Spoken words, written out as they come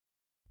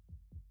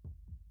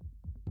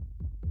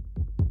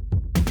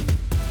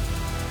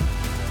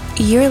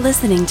You're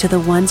listening to the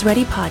Ones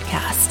Ready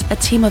podcast, a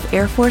team of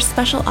Air Force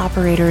special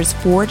operators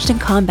forged in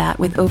combat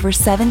with over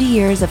 70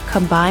 years of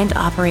combined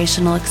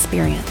operational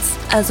experience,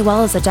 as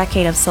well as a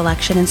decade of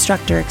selection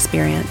instructor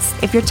experience.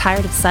 If you're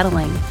tired of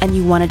settling and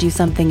you want to do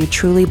something you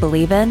truly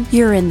believe in,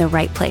 you're in the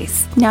right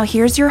place. Now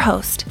here's your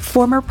host,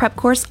 former Prep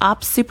Course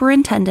Ops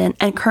Superintendent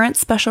and current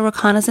Special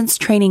Reconnaissance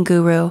Training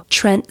Guru,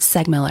 Trent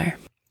Segmiller.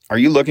 Are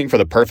you looking for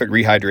the perfect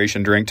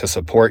rehydration drink to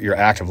support your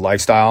active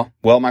lifestyle?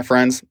 Well, my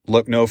friends,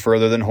 look no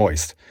further than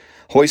Hoist.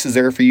 Hoist is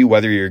there for you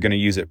whether you're going to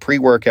use it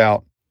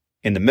pre-workout,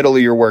 in the middle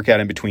of your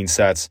workout in between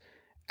sets,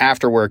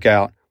 after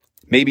workout,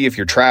 maybe if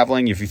you're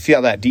traveling, if you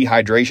feel that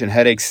dehydration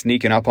headache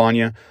sneaking up on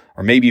you,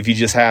 or maybe if you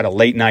just had a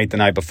late night the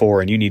night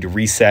before and you need to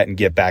reset and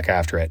get back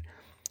after it.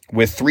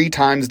 With 3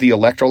 times the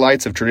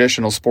electrolytes of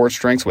traditional sports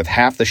drinks with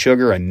half the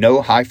sugar and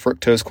no high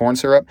fructose corn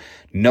syrup,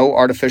 no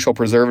artificial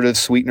preservatives,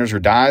 sweeteners, or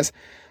dyes,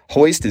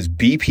 Hoist is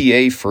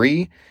BPA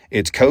free,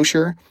 it's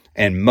kosher,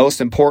 and most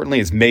importantly,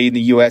 it's made in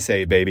the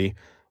USA, baby.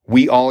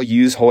 We all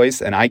use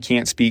Hoist, and I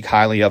can't speak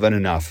highly of it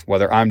enough.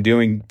 Whether I'm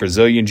doing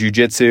Brazilian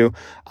Jiu-Jitsu,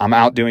 I'm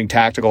out doing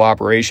tactical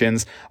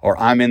operations, or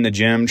I'm in the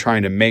gym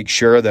trying to make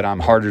sure that I'm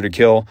harder to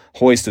kill,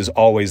 Hoist is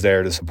always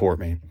there to support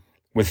me.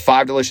 With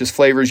 5 delicious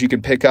flavors you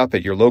can pick up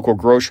at your local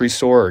grocery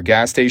store or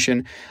gas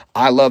station.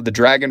 I love the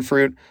dragon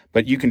fruit,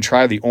 but you can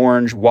try the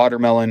orange,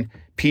 watermelon,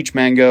 peach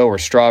mango, or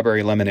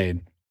strawberry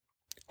lemonade.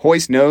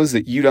 Hoist knows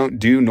that you don't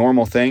do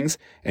normal things,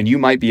 and you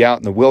might be out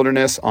in the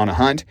wilderness on a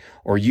hunt,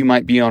 or you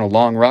might be on a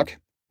long ruck.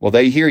 Well,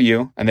 they hear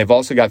you, and they've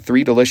also got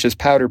 3 delicious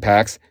powder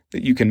packs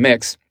that you can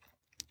mix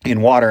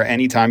in water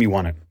anytime you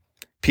want it.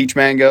 Peach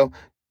mango,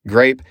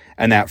 grape,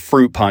 and that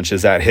fruit punch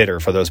is that hitter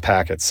for those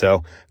packets.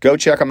 So go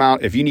check them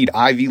out. If you need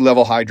IV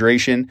level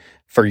hydration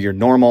for your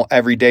normal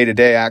every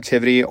day-to-day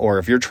activity, or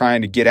if you're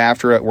trying to get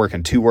after it,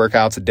 working 2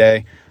 workouts a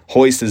day,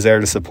 Hoist is there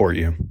to support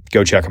you.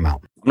 Go check them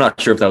out. I'm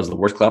not sure if that was the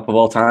worst clap of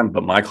all time,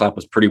 but my clap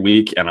was pretty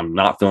weak, and I'm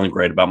not feeling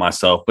great about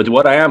myself. But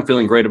what I am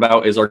feeling great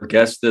about is our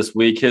guest this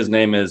week. His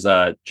name is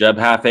Jeb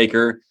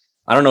Halfacre.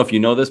 I don't know if you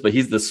know this, but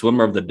he's the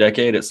swimmer of the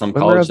decade at some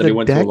college that he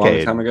went to a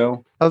long time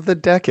ago. Of the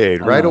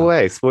decade, right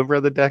away. Swimmer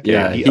of the decade.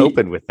 Yeah, he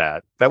opened with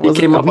that. He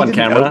came up on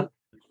camera.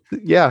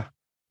 Yeah.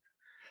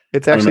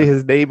 It's actually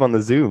his name on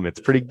the Zoom. It's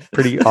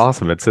pretty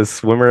awesome. It says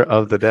swimmer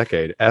of the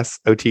decade,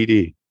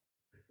 SOTD.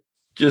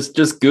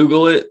 Just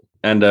Google it.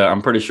 And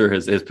I'm pretty sure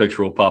his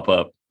picture will pop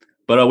up.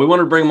 But we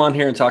want to bring him on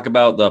here and talk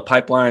about the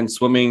pipeline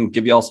swimming,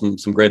 give you all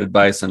some great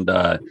advice, and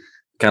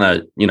kind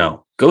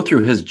of, go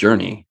through his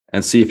journey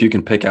and see if you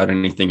can pick out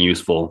anything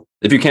useful.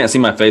 If you can't see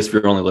my face, if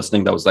you're only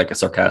listening, that was like a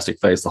sarcastic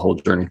face, the whole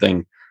journey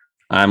thing.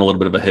 I'm a little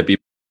bit of a hippie.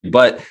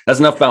 But that's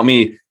enough about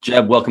me.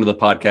 Jeb, welcome to the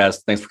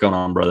podcast. Thanks for coming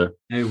on, brother.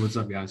 Hey, what's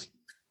up, guys?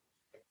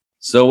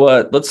 So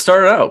let's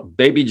start it out.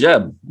 Baby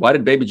Jeb. Why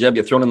did Baby Jeb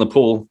get thrown in the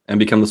pool and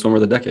become the swimmer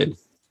of the decade?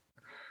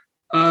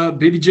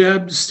 Baby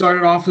Jeb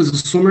started off as a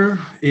swimmer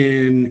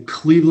in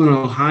Cleveland,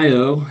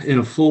 Ohio, in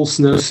a full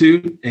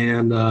snowsuit,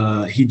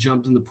 and he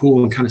jumped in the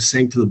pool and kind of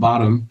sank to the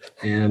bottom.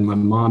 And my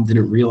mom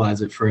didn't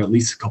realize it for at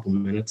least a couple of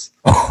minutes.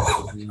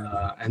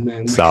 And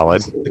then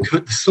solid.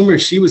 The swimmer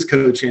she was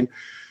coaching,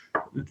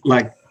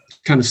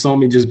 kind of saw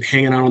me just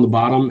hanging out on the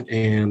bottom,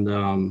 and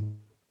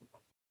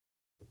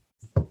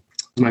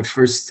my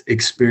first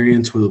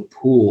experience with a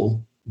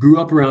pool.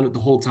 Grew up around it the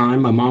whole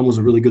time. My mom was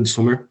a really good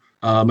swimmer.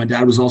 My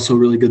dad was also a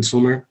really good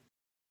swimmer.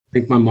 I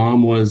think my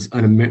mom was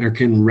an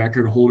American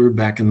record holder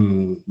back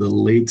in the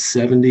late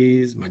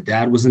 70s. My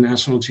dad was a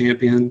national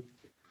champion.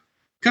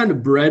 Kind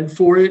of bred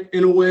for it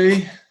in a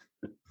way.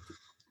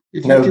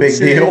 No big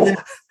deal.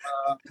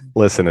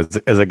 Listen,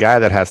 as a guy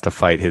that has to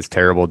fight his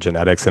terrible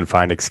genetics and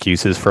find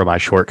excuses for my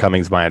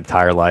shortcomings my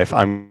entire life,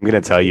 I'm going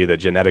to tell you that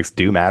genetics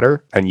do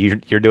matter, and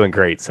you're doing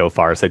great so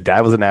far. So dad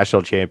was a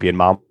national champion.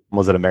 Mom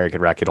was an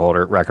American record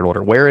holder.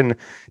 Where in?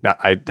 Now,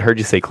 I heard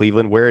you say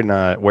Cleveland. Where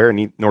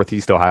in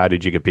Northeast Ohio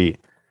did you compete?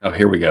 Oh,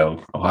 here we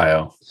go,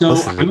 Ohio. So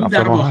I moved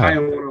out of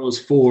Ohio when I was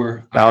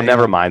 4. Oh,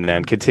 never mind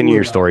then. Continue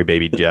your story,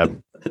 baby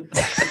Jeb.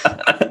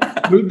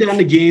 Moved down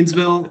to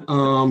Gainesville.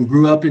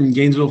 Grew up in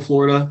Gainesville,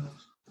 Florida.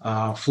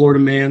 Florida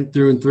man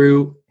through and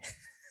through.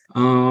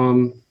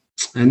 And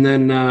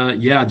then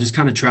just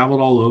kind of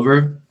traveled all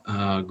over.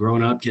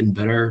 Growing up, getting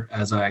better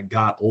as I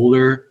got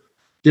older.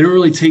 Didn't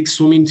really take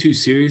swimming too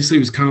seriously. It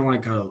was kind of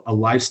like a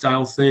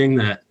lifestyle thing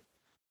that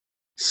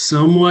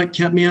somewhat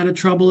kept me out of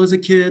trouble as a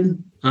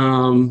kid.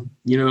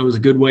 It was a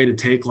good way to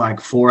take like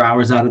 4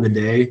 hours out of the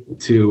day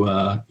to,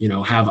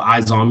 have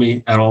eyes on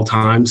me at all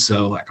times.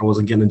 So I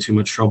wasn't getting in too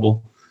much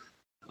trouble.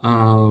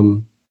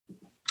 Swam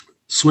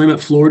at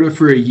Florida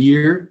for a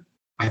year.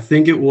 I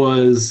think it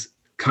was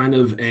kind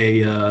of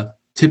a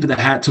tip of the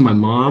hat to my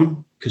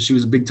mom because she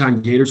was a big time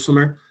Gator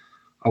swimmer.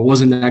 I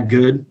wasn't that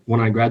good when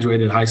I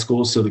graduated high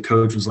school. So the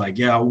coach was like,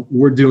 yeah,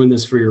 we're doing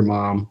this for your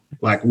mom.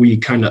 Like we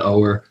kind of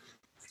owe her.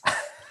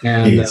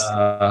 And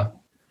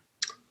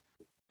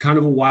kind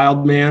of a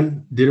wild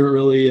man. Didn't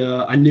really,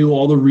 I knew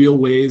all the real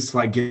ways to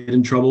like get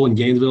in trouble in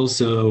Gainesville.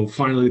 So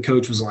finally the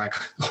coach was like,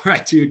 all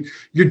right, dude,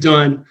 you're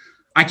done.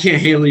 I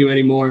can't handle you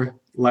anymore.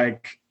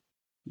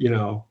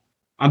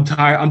 I'm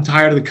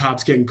tired of the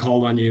cops getting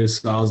called on you.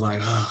 So I was like,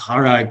 oh,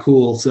 all right,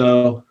 cool.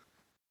 So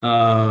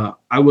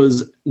I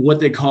was what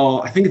they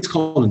call, I think it's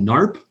called a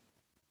NARP. Is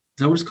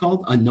that what it's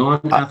called? A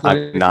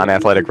non-athletic? A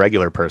non-athletic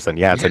regular person.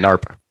 Yeah, it's a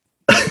NARP.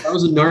 I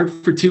was a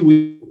NARP for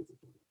 2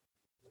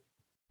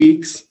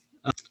 weeks.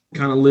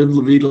 Kind of lived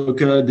La Vida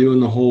Loca, doing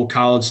the whole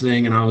college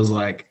thing. And I was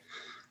like,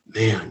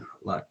 man,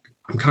 like,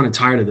 I'm kind of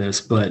tired of this,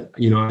 but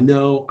you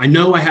know, I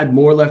know I had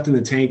more left in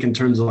the tank in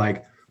terms of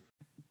like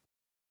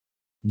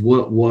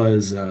what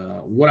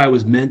I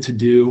was meant to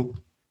do.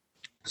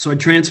 So I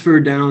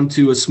transferred down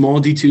to a small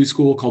D2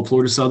 school called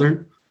Florida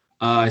Southern.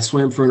 I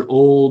swam for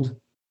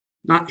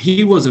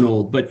he wasn't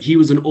old, but he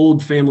was an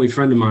old family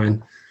friend of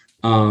mine.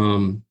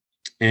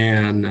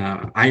 And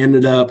I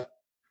ended up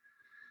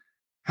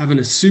having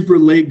a super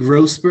late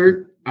growth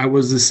spurt. I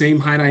was the same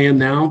height I am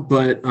now,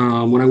 but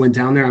when I went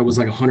down there, I was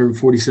like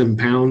 147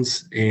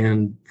 pounds,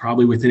 and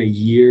probably within a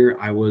year,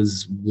 I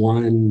was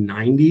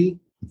 190.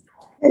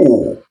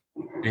 Oh.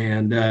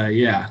 And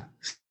yeah,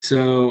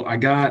 so I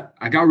got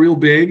real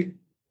big.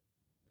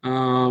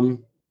 Also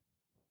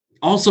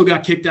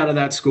got kicked out of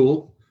that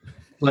school,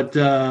 but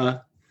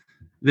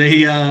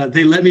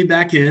they let me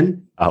back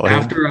in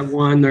after I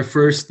won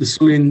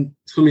the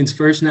swimming's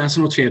first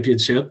national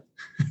championship.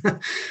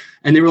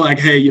 And they were like,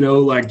 hey, you know,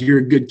 like, you're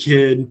a good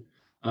kid.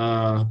 We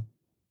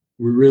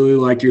really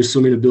like your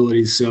swimming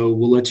abilities, so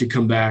we'll let you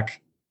come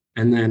back.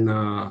 And then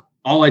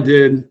all I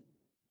did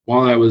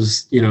while I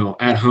was, you know,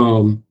 at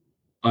home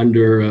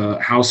under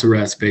house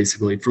arrest,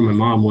 basically, from my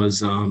mom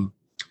was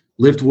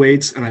lift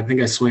weights. And I think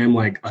I swam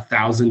like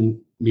 1,000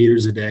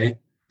 meters a day.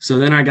 So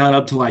then I got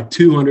up to like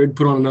 200,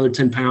 put on another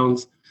 10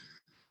 pounds,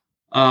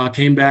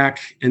 came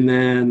back. And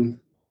then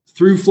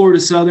through Florida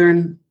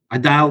Southern, I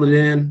dialed it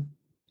in.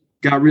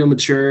 Got real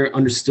mature,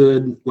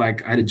 understood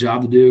like I had a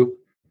job to do.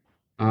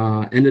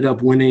 Ended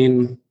up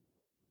winning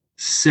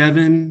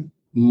 6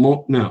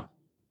 more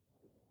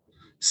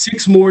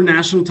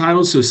national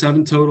titles, so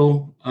 7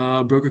 total.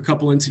 Broke a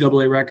couple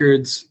NCAA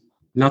records.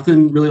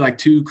 Nothing really like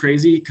too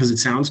crazy because it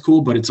sounds cool,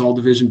 but it's all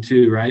Division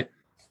II, right?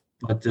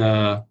 But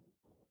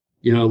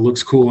you know, it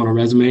looks cool on a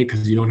resume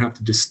because you don't have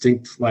to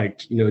distinct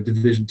like, you know,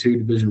 Division II,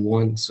 Division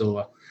I.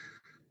 So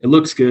it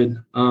looks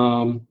good.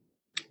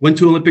 Went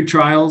to Olympic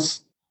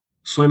trials.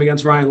 Swam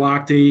against Ryan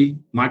Lochte,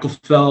 Michael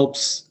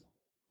Phelps.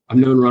 I've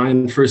known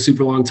Ryan for a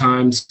super long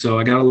time, so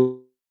I got a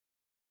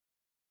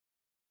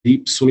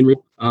deep swimming.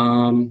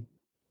 And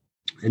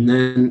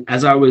then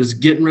as I was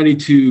getting ready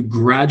to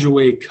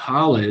graduate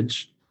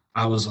college,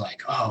 I was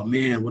like, oh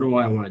man, what do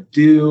I want to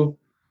do?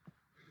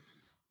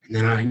 And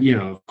then I, you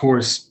know, of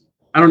course,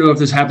 I don't know if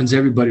this happens to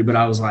everybody, but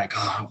I was like,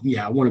 oh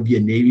yeah, I want to be a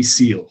Navy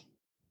SEAL.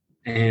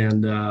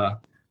 And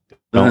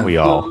don't we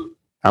all?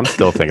 I'm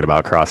still thinking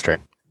about cross train.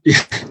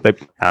 Yeah.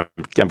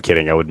 I'm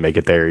kidding. I wouldn't make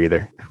it there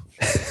either.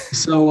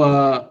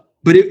 So,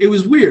 but it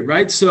was weird,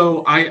 right?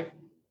 So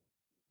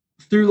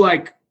through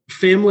like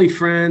family,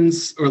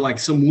 friends, or like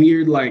some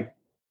weird, like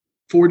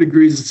 4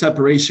 degrees of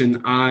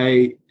separation,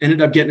 I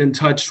ended up getting in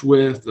touch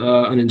with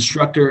an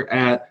instructor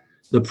at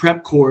the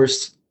prep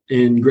course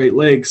in Great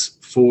Lakes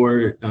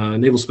for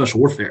Naval Special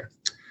Warfare.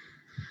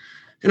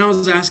 And I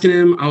was asking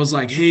him, I was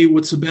like, hey,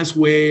 what's the best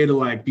way to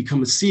like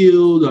become a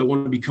SEAL? Do I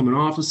want to become an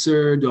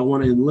officer? Do I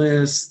want to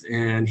enlist?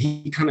 And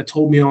he kind of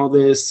told me all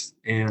this,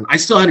 and I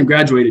still hadn't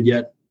graduated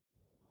yet.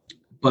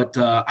 But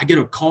I get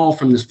a call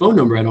from this phone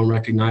number I don't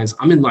recognize.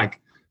 I'm in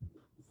like,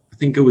 I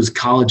think it was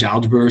college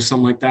algebra or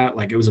something like that.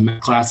 Like it was a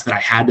math class that I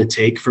had to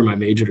take for my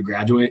major to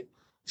graduate.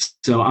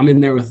 So I'm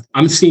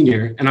a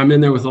senior, and I'm in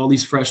there with all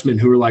these freshmen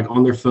who are like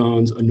on their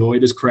phones,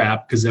 annoyed as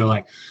crap because they're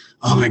like,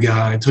 oh my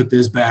God, I took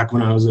this back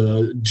when I was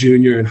a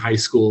junior in high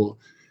school.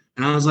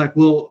 And I was like,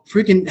 well,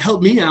 freaking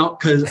help me out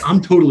because I'm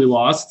totally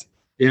lost,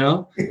 you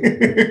know?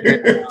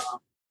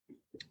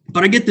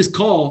 But I get this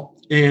call,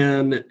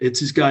 and it's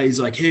this guy. He's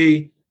like,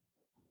 hey,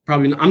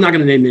 I'm not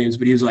going to name names,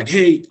 but he was like,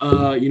 hey,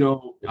 you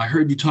know, I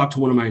heard you talk to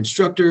one of my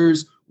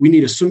instructors. We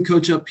need a swim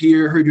coach up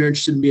here. Heard you're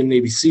interested in being a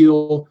Navy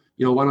SEAL.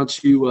 You know, why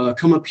don't you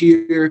come up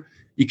here?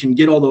 You can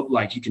get all the,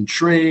 like, you can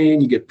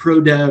train, you get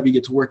pro dev, you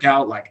get to work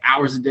out like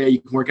hours a day.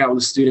 You can work out with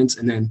the students.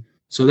 And then,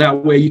 so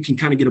that way you can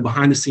kind of get a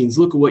behind the scenes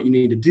look at what you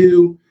need to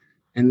do.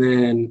 And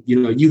then,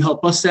 you know, you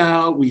help us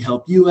out, we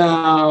help you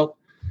out.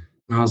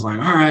 And I was like,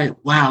 all right,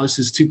 wow, this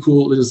is too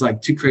cool. This is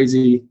like too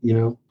crazy, you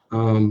know?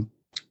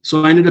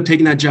 So I ended up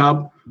taking that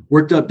job,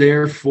 worked up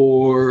there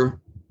for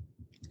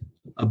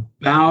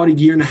about a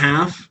year and a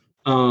half.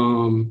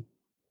 Kind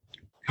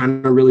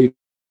of really,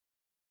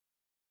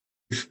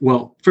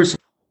 well, first,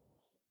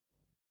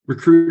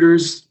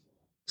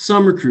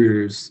 some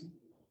recruiters,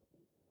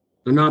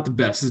 they're not the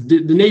best.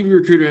 The Navy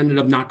recruiter ended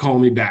up not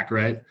calling me back,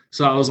 right?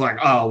 So I was like,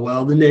 oh,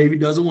 well, the Navy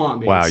doesn't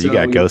want me. Wow, so you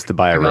got ghosted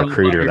by a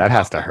recruiter. That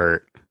has to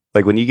hurt.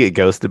 Like when you get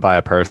ghosted by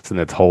a person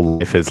that's whole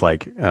life is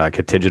like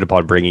contingent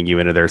upon bringing you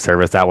into their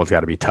service, that one's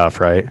got to be tough,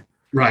 right?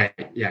 Right,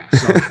 yeah.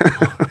 So,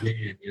 oh,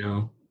 man, you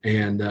know,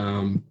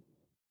 and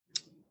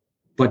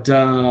but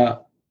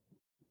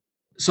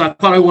so I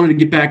thought I wanted to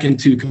get back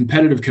into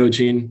competitive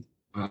coaching.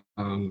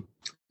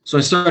 So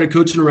I started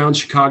coaching around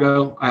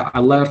Chicago. I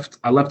left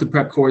the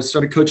prep course,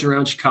 started coaching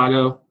around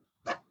Chicago.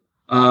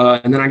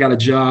 And then I got a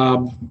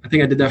job. I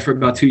think I did that for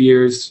about 2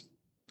 years.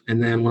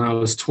 And then when I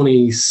was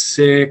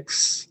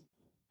 26,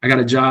 I got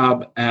a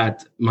job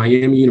at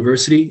Miami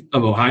University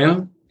of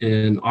Ohio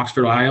in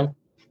Oxford, Ohio,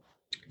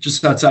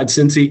 just outside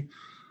Cincy.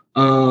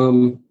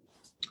 And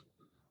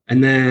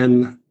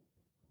then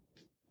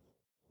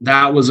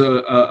that was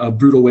a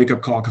brutal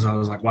wake-up call because I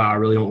was like, wow, I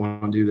really don't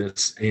want to do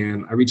this.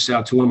 And I reached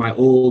out to one of my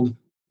old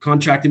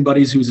contracting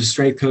buddies who was a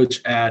strength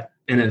coach at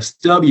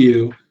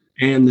NSW.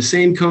 And the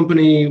same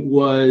company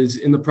was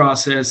in the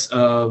process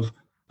of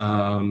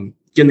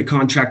getting the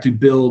contract to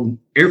build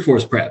Air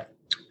Force Prep.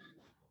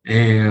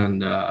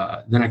 And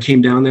then I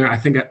came down there. I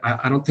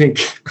don't think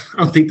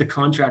the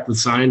contract was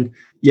signed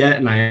yet,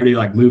 and I already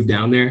like moved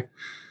down there.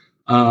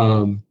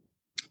 Yeah,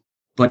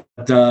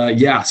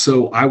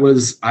 so I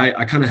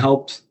kind of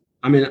helped.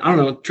 I mean, I don't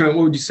know, Trent,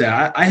 what would you say?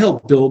 I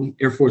helped build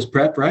Air Force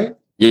Prep, right?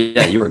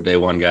 Yeah, you were a day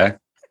one guy.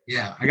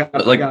 Yeah, he's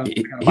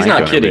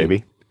not kidding.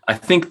 Baby. I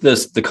think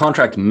the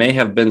contract may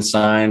have been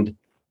signed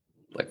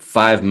like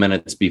 5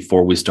 minutes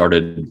before we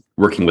started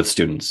working with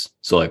students.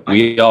 So like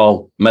we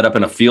all met up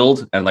in a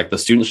field and like the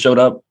students showed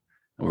up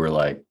and we were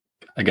like,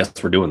 I guess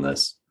we're doing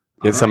this.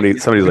 Yeah,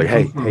 somebody's like,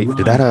 hey,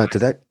 did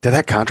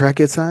that contract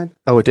get signed?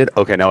 Oh, it did.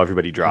 Okay, now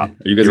everybody drop. Are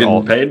you guys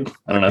getting paid?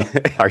 I don't know.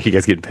 Are you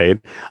guys getting paid?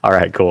 All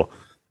right, cool.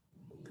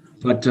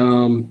 But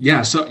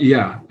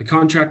the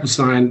contract was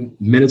signed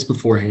minutes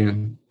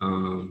beforehand.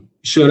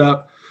 Showed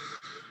up,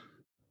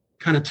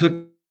 kind of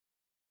took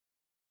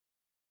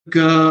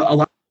a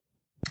lot.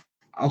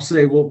 I'll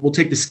say we'll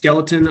take the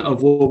skeleton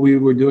of what we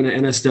were doing at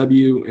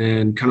NSW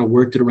and kind of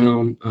worked it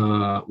around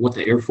what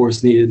the Air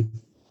Force needed.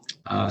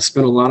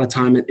 Spent a lot of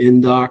time at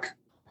INDOC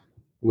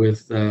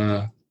with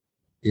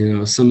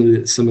some of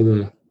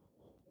the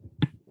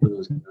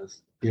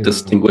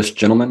distinguished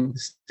gentlemen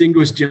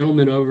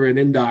over at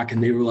INDOC,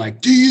 and they were like,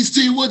 "Do you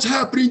see what's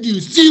happening? Do you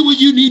see what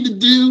you need to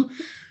do?"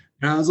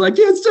 And I was like,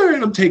 "Yeah, sorry."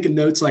 And I'm taking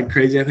notes like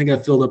crazy. I think I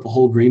filled up a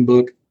whole green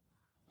book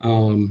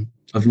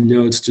of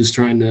notes, just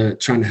trying to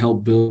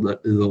help build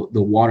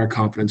the water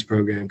confidence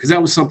program, because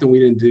that was something we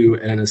didn't do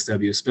at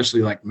NSW,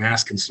 especially like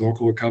mask and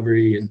snorkel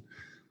recovery, and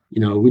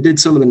we did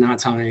some of the knot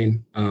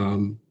tying,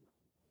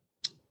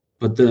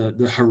 but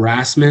the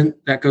harassment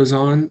that goes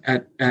on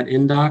at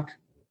INDOC,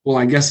 well,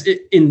 I guess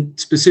in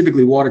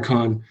specifically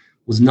WaterCon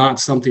was not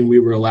something we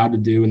were allowed to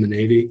do in the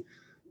Navy.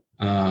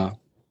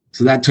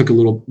 So that took a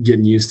little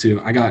getting used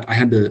to. I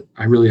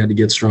really had to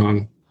get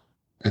strong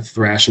at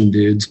thrashing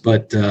dudes,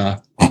 but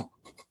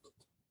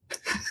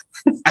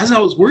as I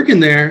was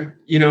working there,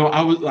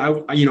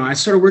 I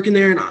started working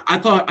there, and I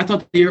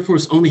thought the Air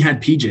Force only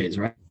had PJs,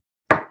 right?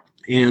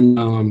 And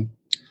then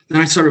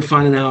I started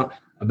finding out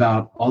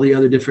about all the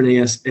other different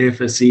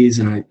AFSCs,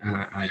 and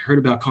I heard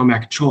about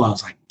combat control. I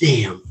was like,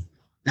 damn,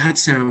 that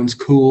sounds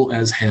cool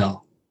as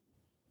hell.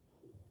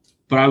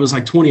 But I was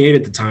like 28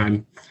 at the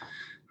time.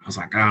 I was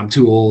like, I'm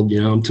too old,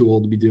 I'm too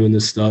old to be doing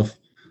this stuff.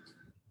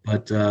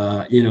 But,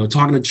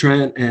 talking to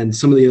Trent and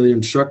some of the other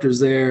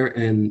instructors there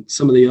and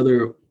some of the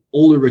other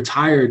older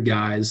retired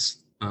guys,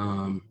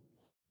 I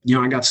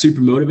got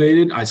super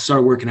motivated. I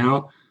started working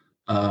out.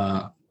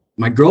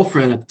 My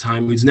girlfriend at the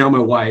time, who's now my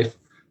wife,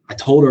 I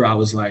told her, I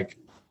was like,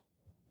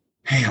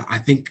 hey, I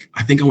think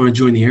I want to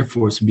join the Air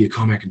Force and be a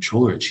combat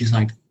controller. And she's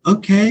like,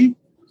 okay,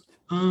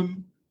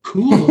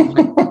 cool.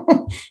 Like,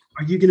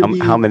 are you going to be...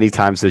 How many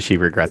times does she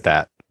regret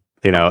that?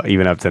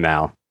 Even up to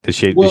now, does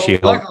she?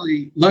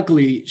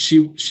 Luckily,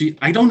 she.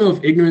 I don't know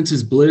if ignorance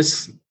is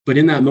bliss, but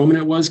in that moment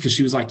it was, because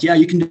she was like, "Yeah,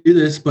 you can do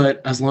this, but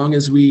as long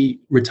as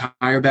we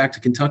retire back to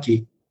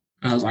Kentucky."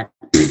 And I was like,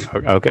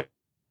 "Okay."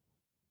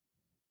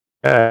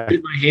 My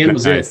hand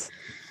was nice.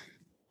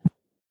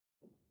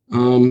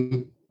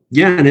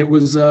 Yeah, and it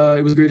was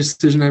the greatest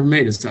decision I ever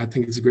made. I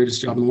think it's the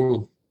greatest job in the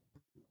world.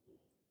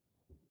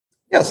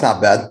 Yeah, it's not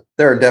bad.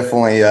 There are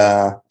definitely,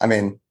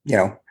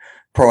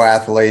 pro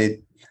athlete.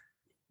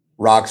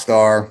 Rock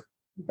star.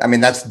 I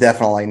mean, that's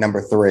definitely number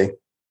 3.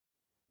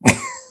 I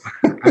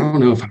don't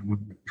know if I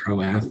want to be a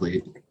pro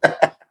athlete.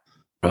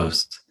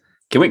 Roast.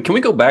 Can we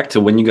go back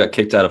to when you got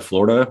kicked out of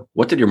Florida?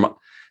 What did your mom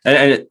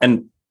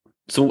and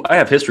so I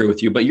have history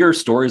with you, but your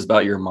stories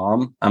about your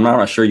mom, I'm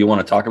not sure you want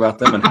to talk about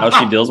them and how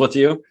she deals with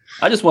you.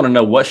 I just want to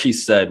know what she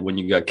said when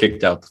you got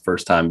kicked out the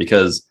first time,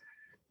 because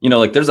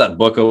there's that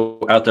book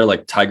out there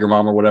like Tiger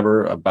Mom or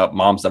whatever about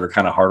moms that are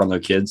kind of hard on their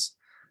kids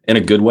in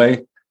a good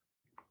way.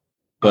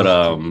 But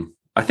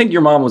I think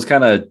your mom was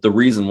kind of the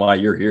reason why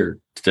you're here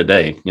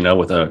today,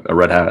 with a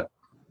red hat.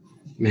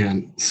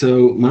 Man,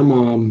 so my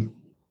mom,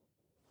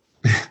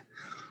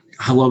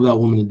 I love that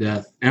woman to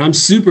death. And I'm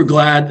super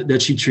glad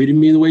that she treated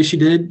me the way she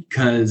did,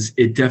 because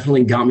it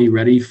definitely got me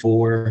ready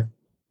for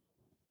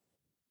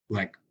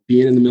like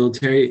being in the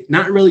military,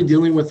 not really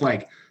dealing with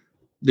like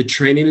the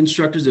training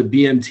instructors of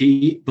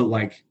BMT, but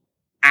like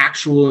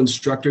actual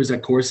instructors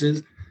at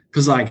courses.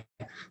 Because like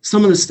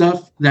some of the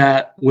stuff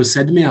that was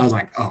said to me, I was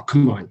like, oh,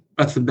 come on,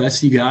 that's the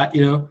best you got.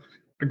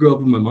 I grew up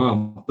with my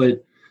mom.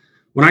 But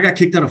when I got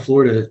kicked out of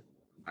Florida,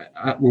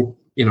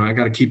 I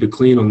got to keep it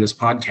clean on this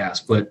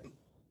podcast, but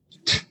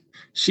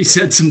she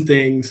said some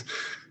things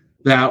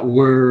that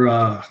were,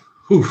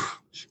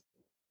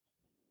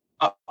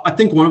 I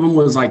think one of them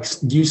was like,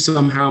 you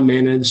somehow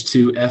managed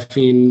to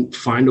effing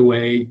find a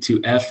way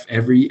to F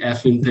every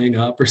effing thing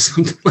up or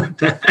something like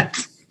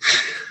that.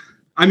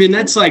 I mean,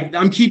 that's like,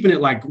 I'm keeping it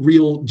like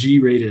real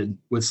G-rated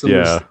with some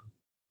of this,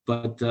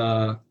 but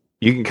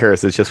you can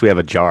curse. It's just we have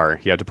a jar.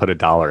 You have to put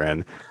 $1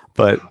 in.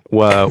 But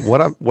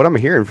what I'm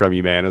hearing from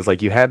you, man, is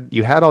like you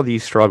had all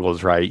these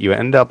struggles, right? You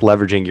end up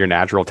leveraging your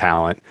natural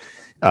talent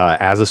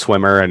as a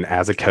swimmer and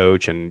as a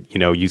coach, and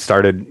you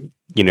started,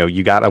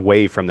 you got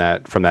away from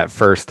that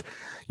first,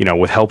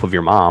 with help of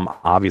your mom,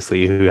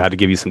 obviously, who had to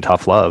give you some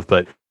tough love,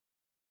 but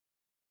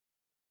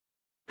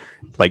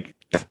like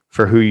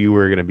for who you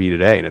were going to be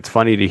today. And it's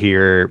funny to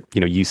hear,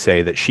 you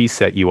say that she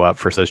set you up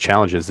for those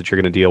challenges that you're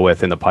going to deal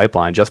with in the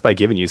pipeline just by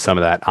giving you some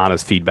of that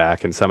honest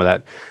feedback and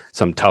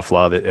some tough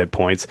love at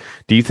points.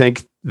 Do you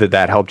think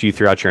that helped you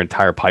throughout your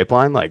entire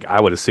pipeline? Like,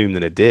 I would assume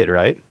that it did,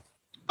 right?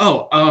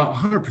 Oh,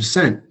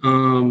 100%.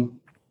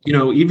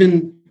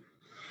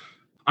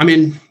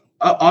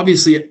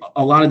 Obviously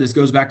a lot of this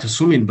goes back to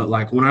swimming, but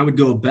like when I would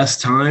go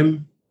best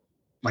time,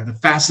 like the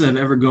fastest I've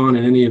ever gone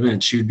in any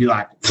event, she would be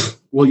like,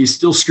 well, you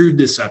still screwed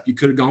this up. You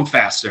could have gone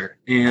faster.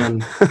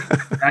 And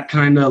that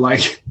kind of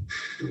like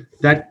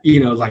that,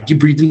 like you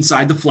breathed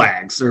inside the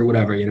flags or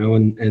whatever,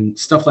 and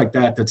stuff like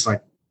that. That's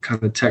like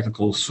kind of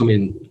technical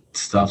swimming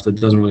stuff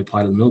that doesn't really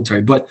apply to the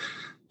military. But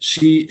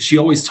she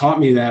always taught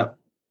me that,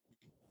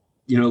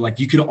 like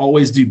you could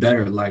always do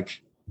better.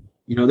 Like,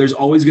 there's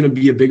always going to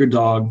be a bigger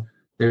dog.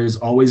 There's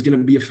always going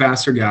to be a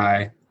faster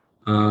guy,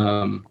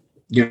 who's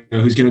going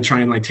to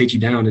try and like take you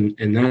down.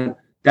 And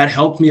that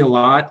helped me a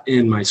lot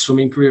in my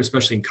swimming career,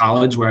 especially in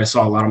college, where I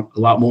saw a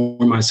lot more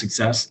of my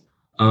success.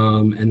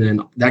 And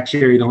then that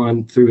carried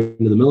on through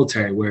into the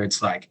military, where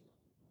it's like,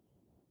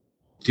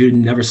 dude, it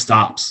never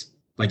stops.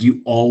 Like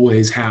you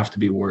always have to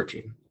be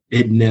working.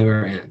 It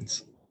never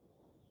ends.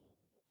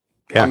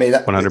 Yeah,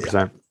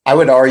 100%. I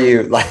would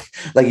argue, like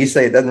you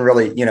say, it doesn't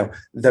really,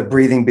 the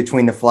breathing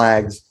between the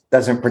flags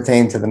doesn't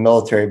pertain to the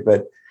military,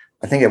 but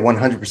I think it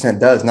 100%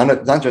 does.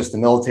 Not just the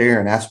military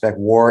and aspect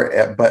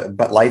war,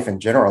 but life in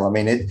general. I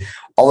mean,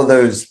 all of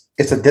those.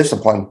 It's a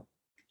discipline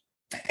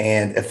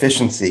and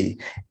efficiency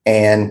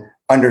and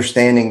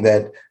understanding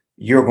that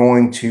you're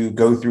going to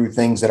go through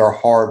things that are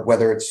hard,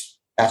 whether it's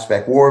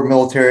aspect war,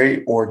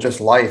 military, or just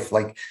life.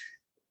 Like,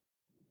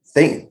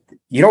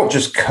 you don't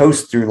just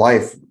coast through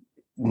life,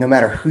 no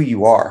matter who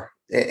you are.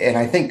 And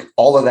I think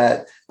all of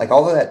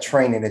that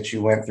training that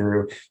you went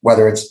through,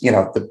 whether it's,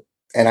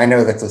 and I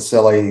know that's a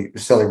silly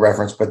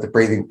reference, but the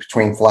breathing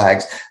between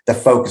flags, the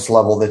focus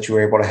level that you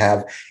were able to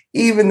have,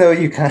 even though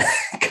you kind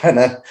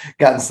of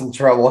got in some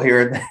trouble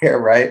here and there,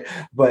 right?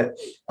 But,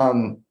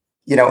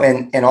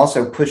 and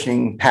also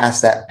pushing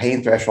past that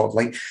pain threshold.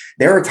 Like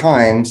there are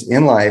times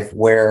in life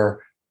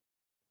where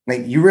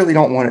like you really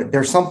don't want to,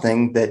 there's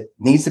something that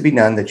needs to be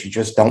done that you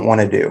just don't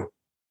want to do,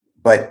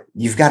 but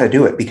you've got to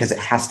do it because it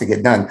has to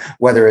get done.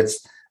 Whether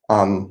it's,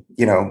 man,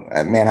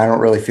 I don't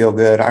really feel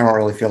good. I don't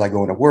really feel like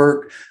going to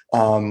work.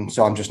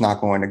 So I'm just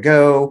not going to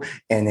go.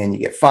 And then you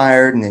get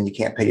fired and then you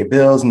can't pay your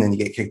bills and then you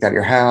get kicked out of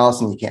your house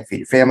and you can't feed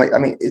your family. I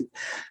mean,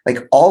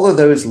 like all of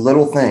those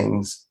little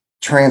things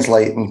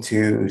translate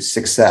into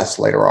success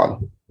later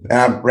on. And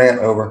I ran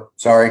over.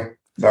 Sorry.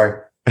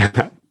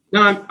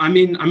 No, I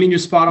mean, you're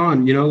spot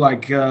on,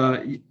 like,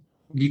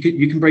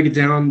 you can break it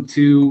down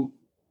to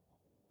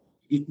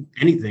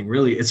anything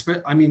really.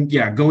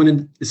 Going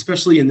in,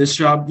 especially in this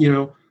job,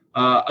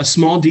 a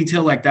small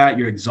detail like that,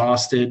 you're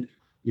exhausted,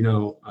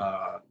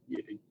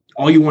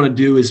 all you want to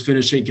do is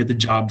finish it, get the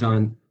job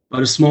done.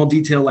 But a small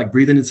detail like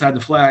breathing inside the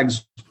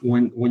flags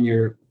when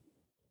you're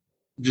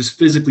just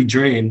physically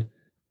drained,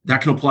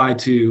 that can apply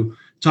to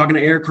talking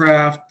to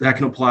aircraft. That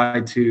can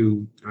apply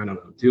to, I don't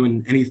know,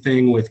 doing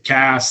anything with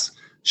casts,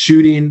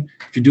 shooting.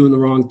 If you're doing the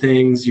wrong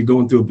things, you're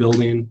going through a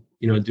building,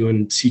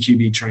 doing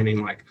CGB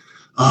training, like,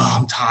 oh,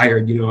 I'm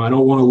tired. I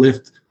don't want to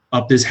lift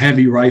up this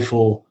heavy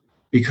rifle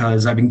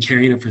because I've been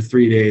carrying it for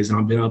 3 days and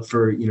I've been up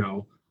for,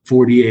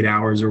 48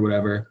 hours or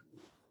whatever.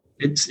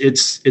 It's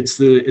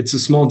the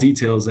small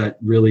details that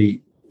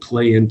really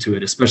play into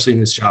it, especially in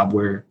this job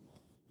where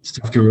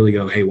stuff can really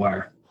go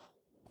haywire.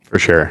 For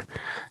sure.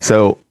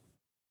 So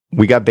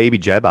we got Baby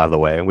Jeb out of the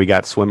way and we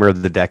got Swimmer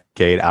of the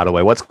Decade out of the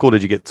way. What school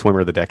did you get Swimmer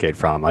of the Decade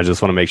from? I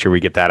just want to make sure we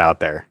get that out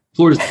there.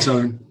 Florida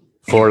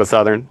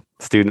Southern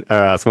student,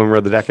 Swimmer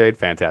of the Decade.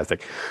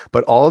 Fantastic.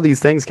 But all of these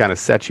things kind of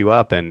set you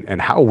up.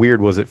 And how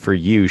weird was it for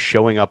you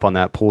showing up on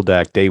that pool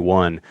deck day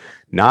one,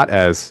 not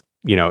as,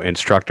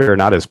 instructor,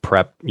 not as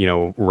prep,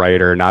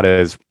 writer, not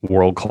as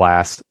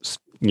world-class,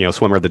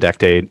 Swimmer of the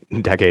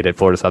decade at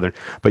Florida Southern,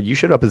 but you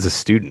showed up as a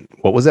student.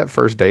 What was that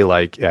first day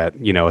like at,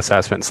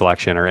 assessment and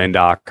selection or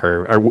NDOC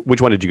or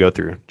which one did you go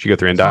through? Did you go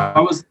through NDOC? I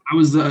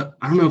was I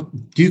don't know.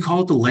 Do you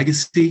call it the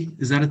legacy?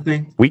 Is that a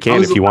thing? We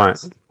can, if you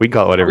want. We can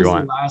call it whatever you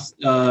want.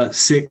 The last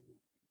sick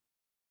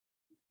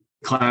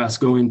class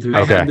going through.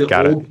 Okay,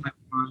 got it.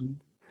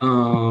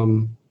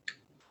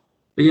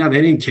 But yeah,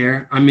 they didn't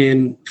care. I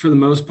mean, for the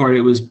most part,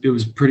 it was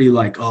pretty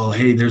like, oh,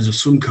 hey, there's a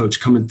swim coach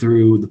coming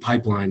through the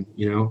pipeline,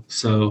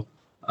 So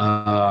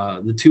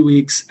the 2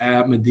 weeks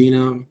at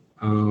Medina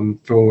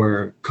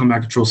for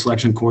combat control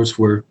selection course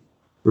were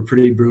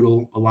pretty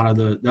brutal.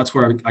 That's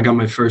where I got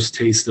my first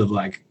taste of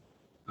like,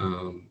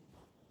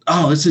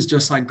 oh, this is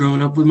just like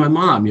growing up with my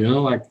mom,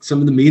 like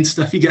some of the mean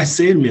stuff you guys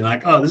say to me,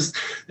 like, oh,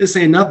 this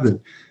ain't nothing.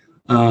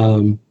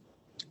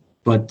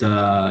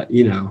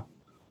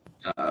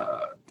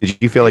 Did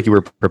you feel like you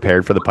were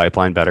prepared for the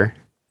pipeline better?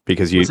 Do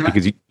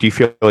you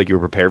feel like you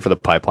were prepared for the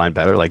pipeline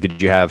better? Like,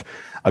 did you have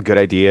a good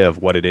idea of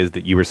what it is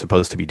that you were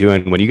supposed to be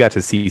doing when you got to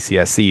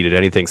CCSC? Did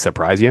anything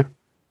surprise you?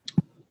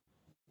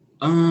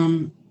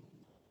 No,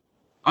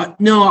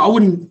 I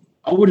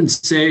wouldn't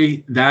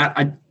say that.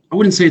 I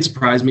wouldn't say it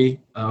surprised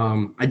me.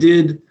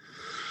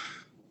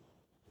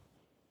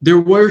 There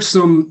were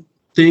some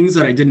things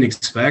that I didn't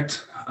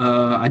expect.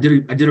 I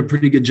did a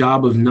pretty good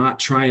job of not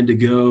trying to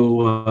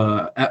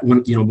go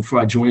before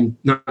I joined,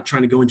 not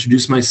trying to go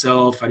introduce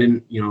myself. I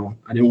didn't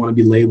want to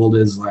be labeled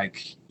as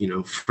like,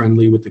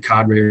 friendly with the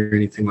cadre or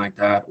anything like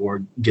that,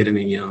 or get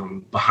any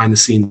behind the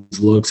scenes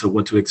looks at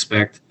what to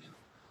expect.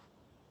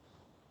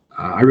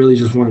 I really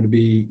just wanted to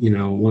be,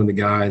 one of the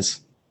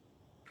guys.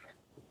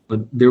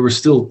 But there were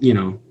still,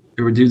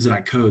 there were dudes that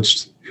I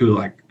coached who,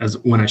 like,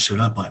 when I showed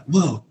up, like,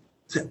 whoa,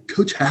 is that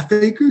Coach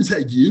Halfaker? Is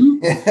that you?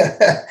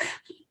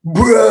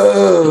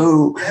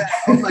 Bro.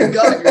 Oh my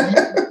God,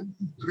 you're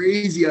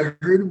crazy. I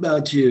heard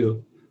about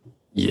you.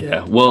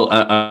 Yeah. Well,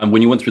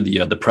 when you went through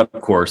the prep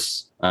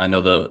course, I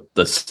know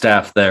the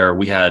staff there,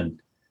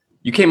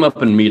 you came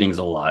up in meetings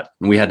a lot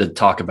and we had to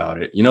talk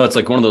about it. It's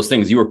like one of those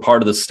things, you were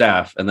part of the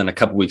staff. And then a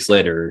couple weeks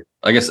later,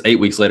 I guess 8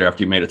 weeks later,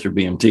 after you made it through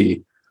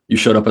BMT, you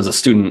showed up as a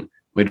student.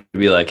 We'd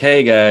be like,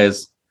 hey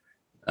guys,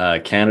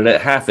 candidate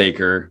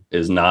Halfaker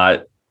is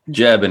not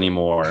Jeb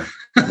anymore.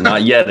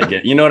 Not yet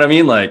again. You know what I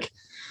mean? Like,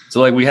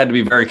 so like we had to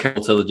be very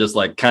careful to just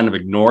like kind of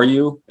ignore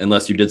you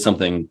unless you did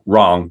something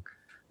wrong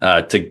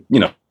to,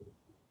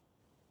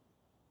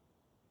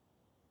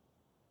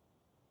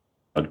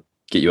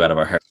 get you out of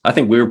our hair. I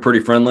think we were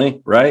pretty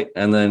friendly, right?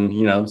 And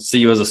then, see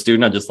you as a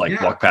student, I just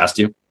walk past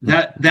you.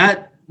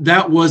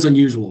 That was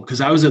unusual because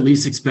I was at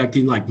least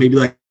expecting like maybe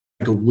like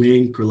a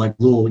wink or like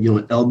a little,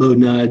 an elbow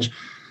nudge.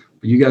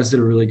 But you guys did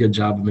a really good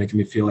job of making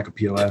me feel like a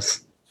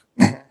POS.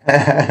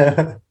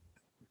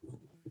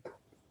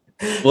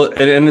 Well,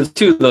 and it's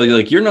too, though,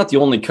 like you're not the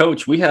only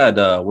coach. We had,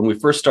 when we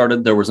first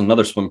started, there was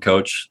another swim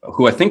coach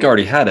who I think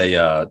already had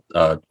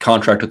a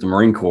contract with the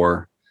Marine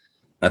Corps.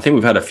 I think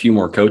we've had a few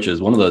more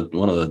coaches. One of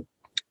the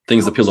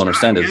things that people don't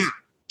understand is,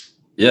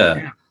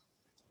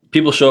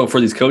 people show up for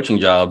these coaching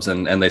jobs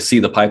and they see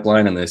the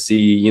pipeline and they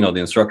see, the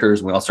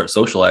instructors, and we all start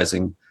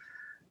socializing.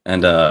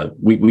 And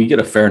we get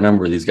a fair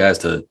number of these guys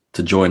to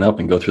join up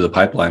and go through the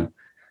pipeline.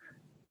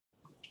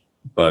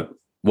 But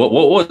what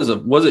was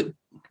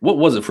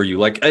it for you?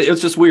 Like, it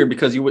was just weird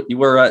because you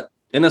were at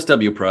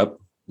NSW prep,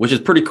 which is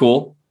pretty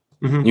cool.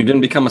 Mm-hmm. You didn't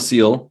become a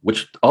SEAL,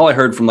 which all I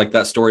heard from like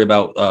that story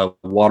about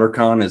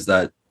WaterCon is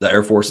that the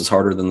Air Force is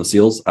harder than the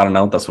SEALs. I don't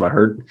know. That's what I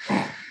heard.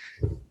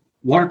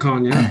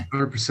 WaterCon, yeah,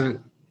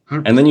 100%.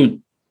 And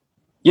then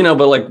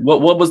but like,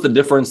 what was the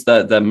difference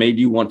that made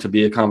you want to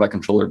be a combat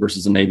controller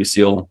versus a Navy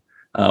SEAL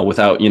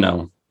without,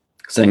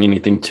 saying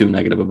anything too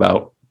negative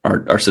about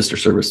our sister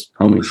service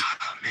homies?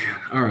 Oh, man.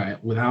 All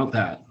right. Without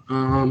that.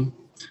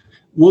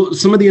 Well,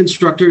 some of the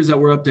instructors that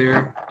were up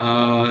there,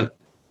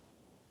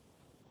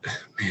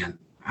 man,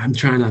 I'm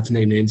trying not to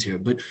name names here,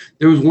 but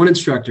there was one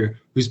instructor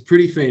who's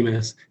pretty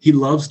famous. He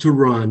loves to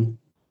run.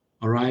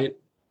 All right.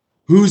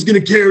 Who's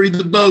going to carry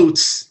the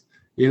boats?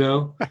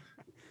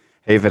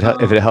 Hey, if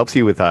it helps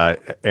you with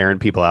airing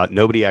people out,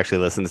 nobody actually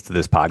listens to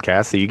this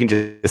podcast, so you can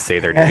just say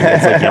their name.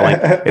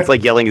 It's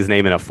like yelling his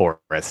name in a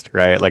forest,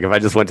 right? Like if I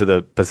just went to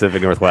the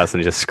Pacific Northwest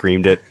and just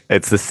screamed it,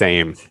 it's the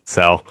same.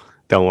 So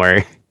don't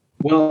worry.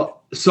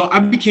 Well, so I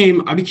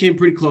became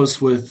pretty close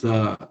with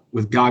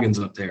Goggins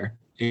up there,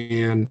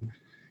 and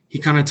he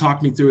kind of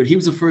talked me through it. He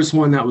was the first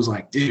one that was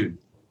like, dude,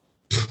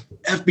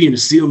 F being a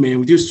SEAL, man,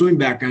 with your swimming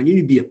background, you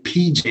need to be a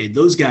PJ.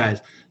 Those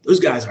guys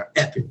are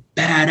effing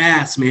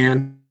badass,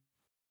 man.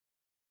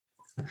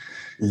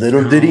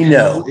 Little did he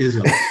know. Is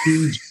a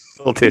PJ.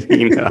 Little did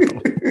he know.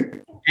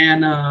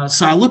 And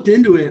so I looked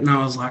into it and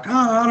I was like,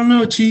 oh, I don't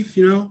know, Chief,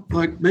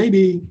 like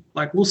maybe,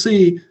 like we'll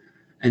see.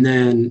 And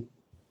then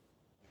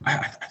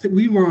I think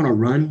we were on a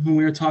run when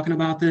we were talking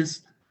about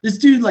this. This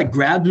dude like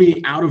grabbed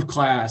me out of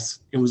class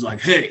and was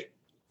like, hey,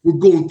 we're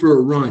going for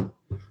a run.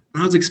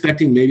 And I was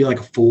expecting maybe like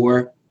a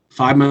 4-5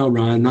 mile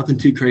run, nothing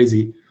too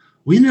crazy.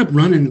 We ended up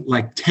running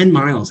like 10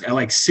 miles at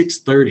like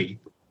 6:30,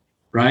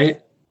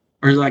 right?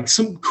 Or like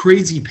some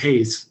crazy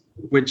pace,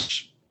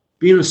 which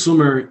being a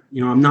swimmer,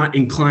 I'm not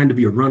inclined to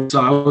be a runner.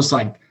 So I was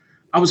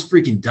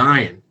freaking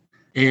dying.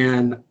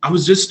 And I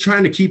was just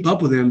trying to keep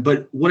up with him.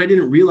 But what I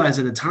didn't realize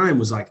at the time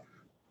was like,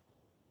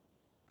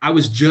 I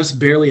was just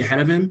barely ahead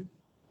of him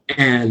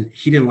and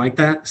he didn't like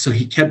that. So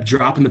he kept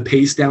dropping the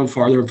pace down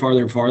farther and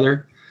farther and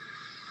farther.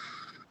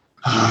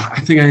 I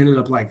think I ended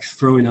up like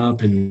throwing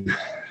up and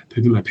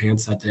pooping my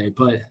pants that day.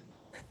 But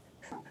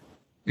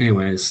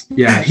anyways,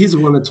 yeah, he's the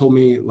one that told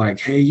me, like,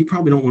 hey, you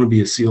probably don't want to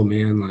be a SEAL,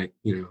 man. Like,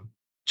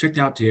 checked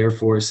out to Air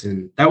Force.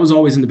 And that was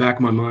always in the back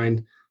of my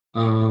mind.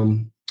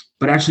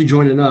 But actually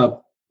joining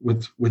up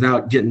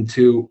without getting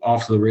too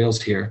off the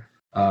rails here,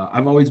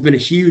 I've always been a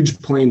huge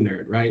plane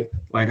nerd, right?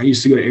 Like I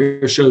used to go to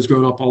air shows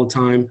growing up all the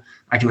time.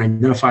 I can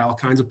identify all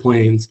kinds of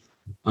planes.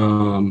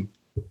 And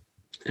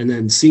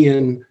then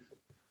seeing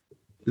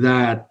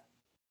that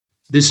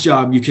this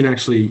job, you can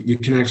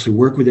actually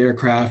work with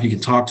aircraft, you can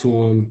talk to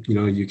them,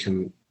 you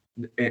can,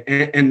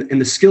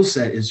 and the skill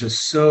set is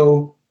just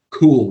so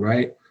cool,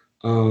 right?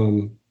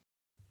 From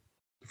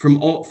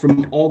all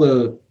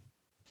the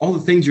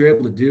things you're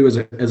able to do as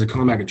a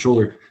combat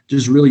controller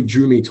just really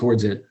drew me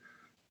towards it.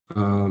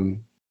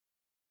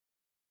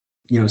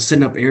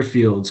 Setting up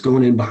airfields,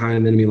 going in behind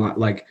an enemy line,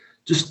 like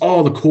just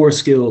all the core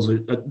skills.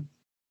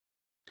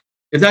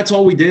 If that's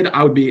all we did,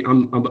 I'd be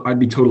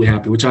totally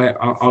happy, which I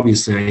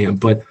obviously I am.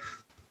 But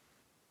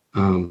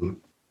man,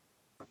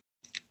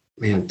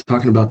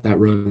 talking about that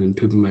run and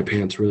pooping my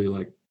pants really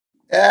like.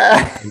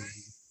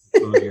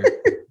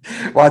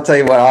 Well, I'll tell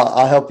you what,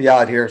 I'll help you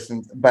out here,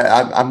 but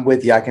I'm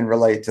with you. I can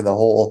relate to the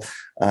whole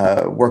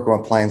working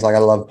with planes. Like I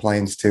love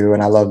planes too,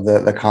 and I love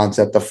the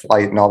concept of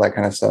flight and all that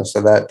kind of stuff.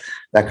 So that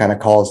kind of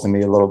calls to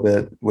me a little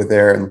bit with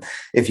there. And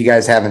if you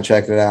guys haven't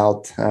checked it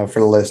out, for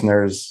the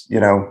listeners,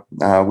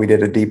 we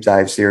did a deep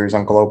dive series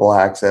on global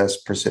access,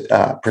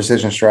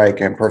 precision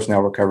strike, and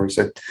personnel recovery.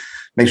 So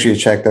make sure you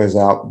check those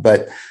out.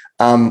 But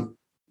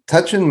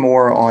touching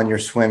more on your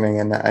swimming,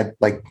 and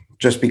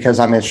just because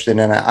I'm interested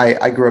in it,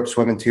 I grew up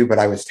swimming too, but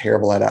I was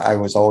terrible at it. I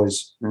was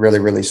always really,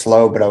 really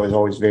slow, but I was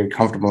always very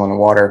comfortable in the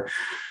water.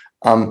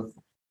 And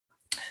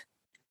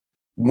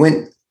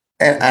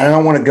I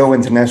don't want to go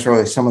into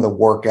necessarily some of the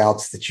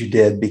workouts that you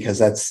did because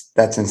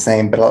that's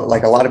insane. But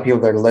like a lot of people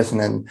that are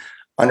listening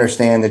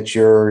understand that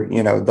you're,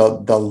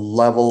 the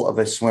level of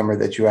a swimmer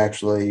that you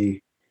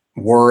actually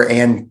were,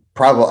 and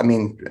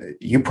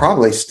you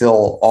probably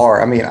still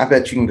are. I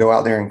bet you can go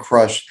out there and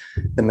crush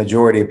the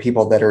majority of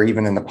people that are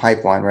even in the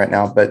pipeline right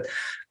now. But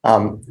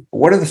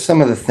what are some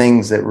of the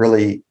things that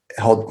really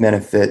helped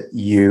benefit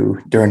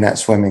you during that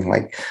swimming?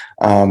 Like,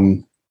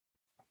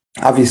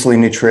 obviously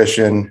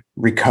nutrition,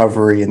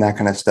 recovery, and that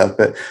kind of stuff.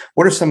 But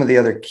what are some of the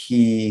other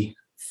key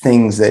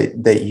things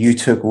that you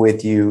took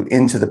with you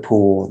into the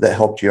pool that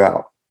helped you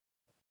out?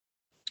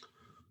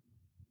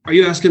 Are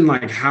you asking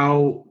like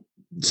how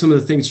some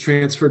of the things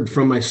transferred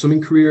from my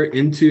swimming career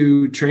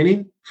into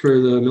training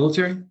for the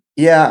military?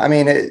 Yeah,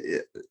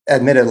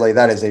 Admittedly,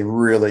 that is a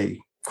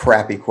really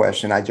crappy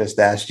question I just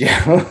asked you.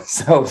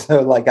 so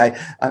like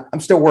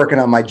I'm still working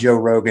on my Joe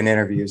Rogan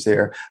interviews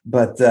here,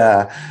 but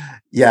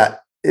yeah,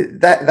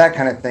 that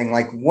kind of thing.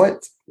 Like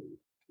what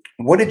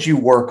did you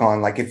work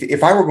on? Like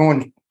if I were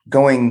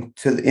going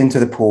into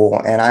the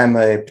pool and I'm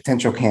a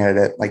potential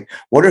candidate, like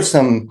what are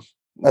some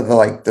of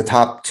the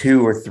top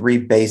 2 or 3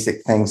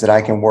 basic things that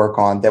I can work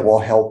on that will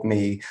help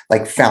me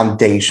like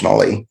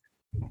foundationally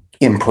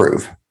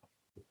improve?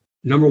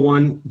 Number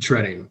 1,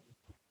 treading.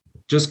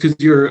 Just because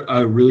you're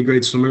a really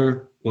great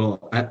swimmer,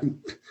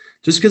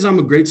 just because I'm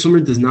a great swimmer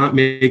does not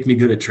make me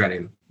good at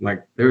treading.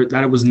 Like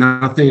that was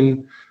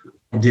nothing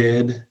I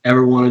did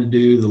ever wanted to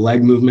do. The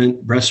leg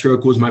movement,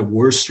 breaststroke was my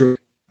worst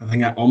stroke. I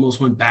think I almost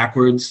went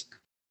backwards.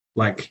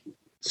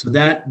 So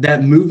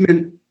that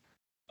movement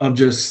of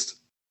just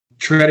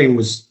treading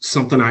was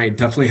something I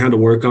definitely had to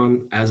work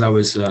on as I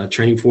was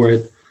training for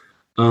it.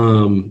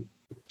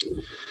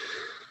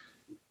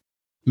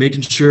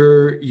 Making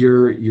sure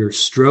your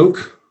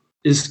stroke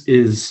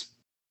is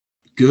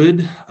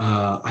good.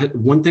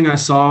 One thing I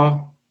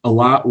saw a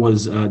lot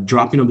was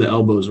dropping of the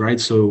elbows, right?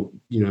 So,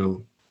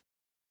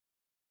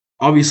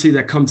 obviously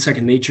that comes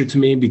second nature to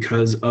me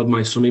because of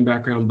my swimming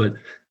background, but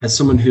as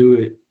someone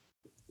who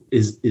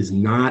is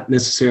not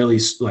necessarily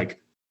like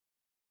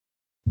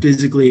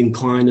physically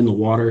inclined in the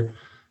water,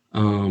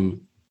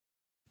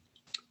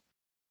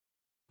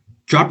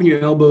 dropping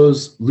your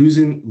elbows,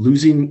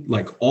 losing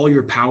like all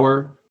your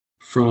power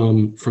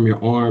from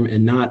your arm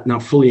and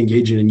not fully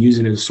engaging and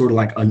using it as sort of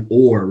like an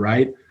oar,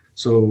 right?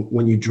 So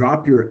when you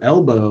drop your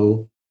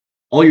elbow,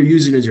 all you're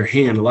using is your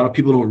hand. A lot of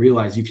people don't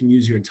realize you can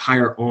use your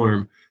entire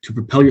arm to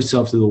propel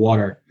yourself through the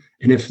water.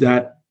 And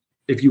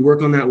if you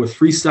work on that with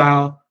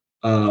freestyle,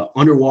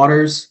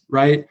 underwaters,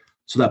 right?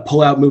 So that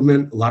pull out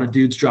movement, a lot of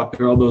dudes drop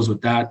their elbows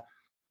with that.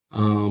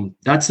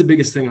 That's the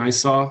biggest thing I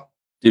saw.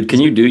 Dude,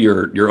 can you do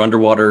your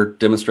underwater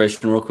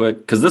demonstration real quick?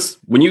 Because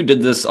when you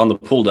did this on the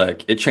pool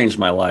deck, it changed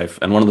my life.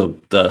 And one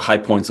of the high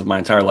points of my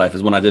entire life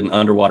is when I did an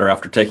underwater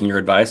after taking your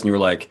advice, and you were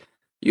like,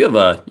 you have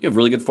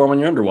really good form on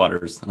your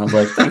underwaters. And I was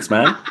like, thanks,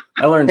 man.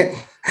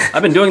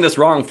 I've been doing this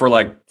wrong for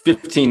like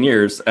 15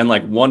 years, and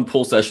like one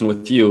pool session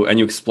with you, and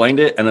you explained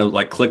it, and it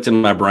like clicked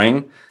in my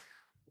brain,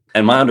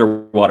 and my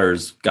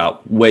underwaters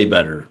got way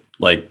better,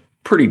 like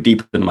pretty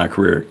deep in my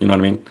career. You know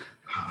what I mean?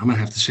 I'm gonna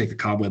have to shake the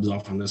cobwebs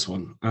off on this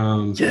one.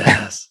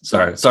 Yes.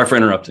 Sorry for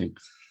interrupting.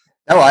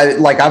 No,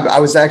 I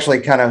was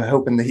actually kind of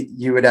hoping that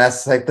you would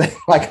ask the same thing.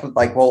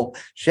 Well,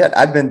 shit,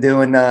 I've been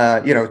doing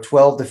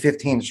 12 to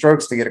 15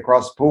 strokes to get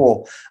across the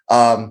pool.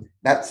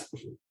 That's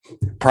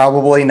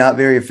probably not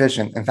very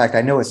efficient. In fact,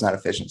 I know it's not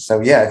efficient.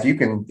 So yeah, if you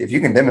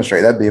can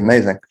demonstrate, that'd be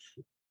amazing.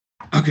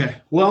 Okay.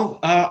 Well,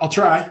 I'll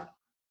try.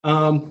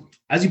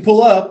 As you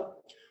pull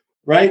up,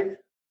 right?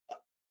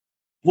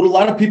 What a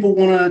lot of people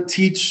want to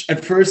teach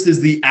at first is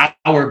the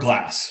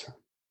hourglass,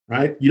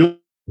 right? You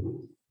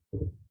don't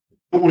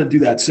want to do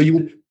that. So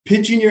you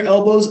pitching your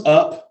elbows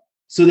up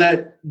so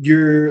that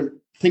you're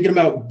thinking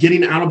about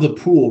getting out of the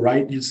pool,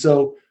 right?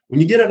 So when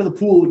you get out of the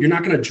pool, you're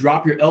not going to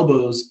drop your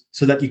elbows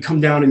so that you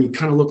come down and you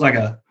kind of look like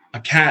a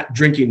cat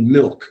drinking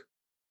milk.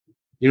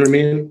 You know what I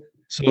mean?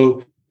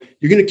 So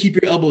you're going to keep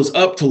your elbows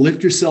up to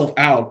lift yourself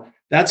out.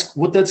 That's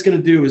what that's going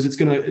to do is it's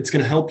going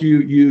to help you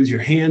use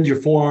your hands,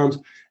 your forearms,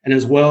 and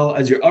as well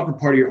as your upper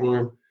part of your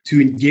arm to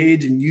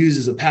engage and use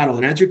as a paddle.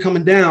 And as you're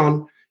coming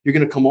down, you're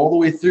going to come all the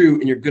way through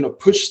and you're going to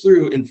push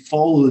through and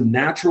follow the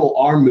natural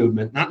arm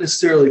movement, not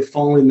necessarily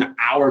following the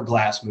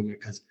hourglass movement,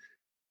 because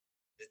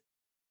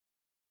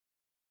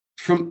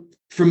from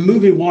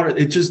moving water,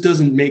 it just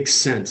doesn't make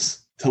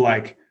sense to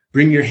like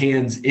bring your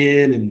hands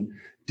in and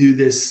do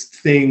this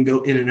thing,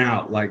 go in and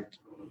out. Like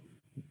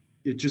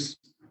it just.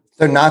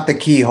 So not the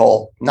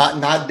keyhole,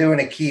 not doing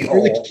a keyhole.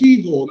 Or the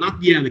keyhole,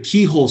 the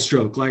keyhole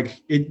stroke. Like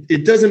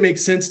it doesn't make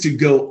sense to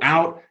go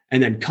out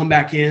and then come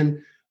back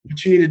in.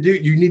 What you need to do,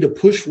 you need to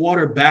push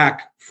water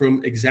back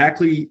from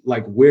exactly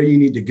like where you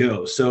need to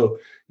go. So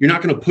you're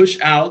not going to push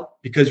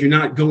out because you're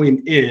not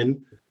going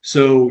in.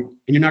 So, and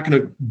you're not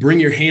going to bring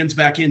your hands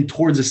back in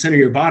towards the center of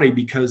your body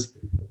because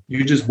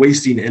you're just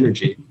wasting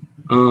energy.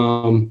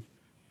 The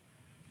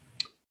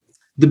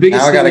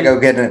biggest now I got to go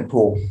get in the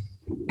pool.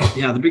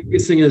 Yeah, the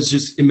biggest thing is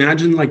just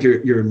imagine like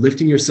you're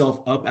lifting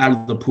yourself up out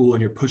of the pool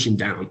and you're pushing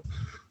down.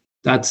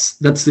 That's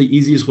the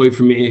easiest way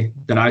for me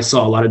that I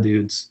saw a lot of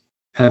dudes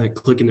have it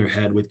click in their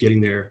head with getting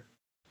their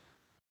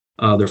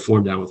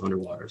form down with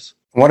underwaters.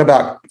 What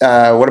about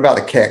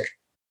the kick?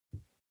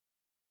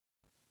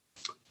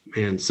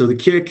 Man, so the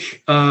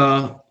kick,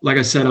 like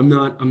I said, I'm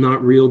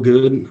not real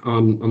good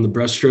on the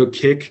breaststroke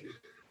kick.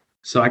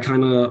 So I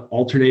kind of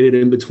alternated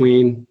in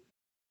between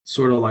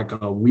sort of like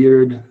a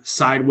weird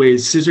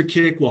sideways scissor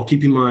kick while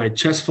keeping my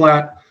chest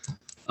flat.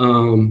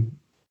 A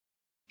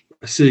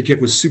scissor kick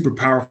was super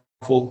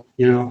powerful,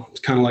 it's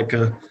kind of like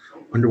a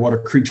underwater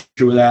creature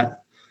with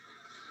that.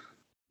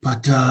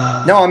 But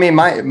no, I mean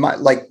my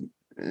like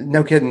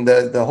no kidding,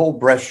 the whole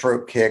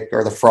breaststroke kick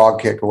or the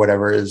frog kick or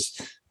whatever is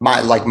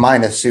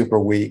mine is super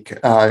weak.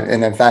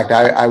 And in fact,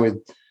 I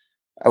would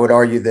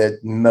argue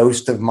that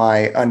most of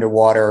my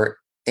underwater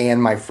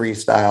and my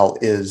freestyle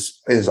is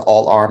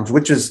all arms,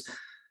 which is,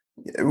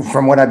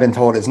 from what I've been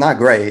told, is not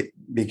great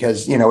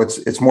because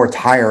it's more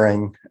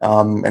tiring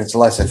and it's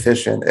less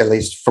efficient, at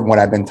least from what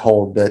I've been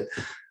told. But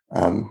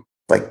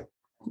like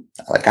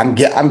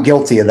I'm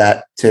guilty of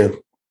that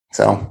too.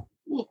 So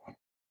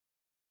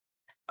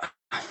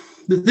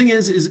the thing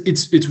is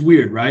it's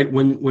weird, right?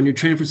 When you're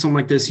training for something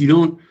like this, you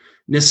don't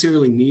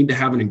necessarily need to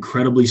have an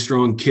incredibly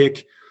strong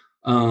kick.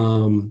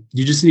 You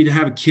just need to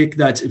have a kick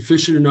that's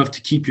efficient enough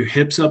to keep your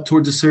hips up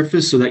towards the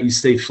surface so that you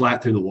stay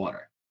flat through the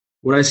water.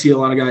 What I see a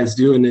lot of guys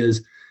doing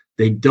is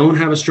they don't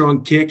have a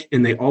strong kick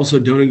and they also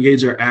don't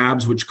engage their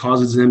abs, which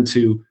causes them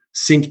to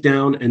sink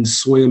down and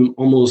swim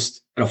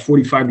almost at a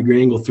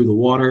 45-degree angle through the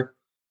water.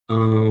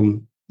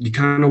 You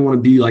kind of want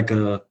to be like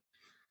I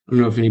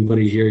don't know if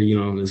anybody here,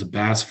 is a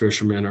bass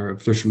fisherman or a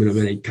fisherman of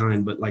any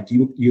kind, but like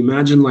you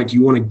imagine like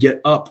you want to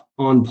get up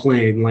on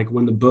plane, like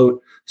when the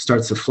boat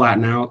starts to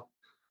flatten out.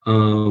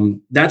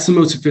 That's the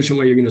most efficient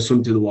way you're going to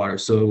swim through the water.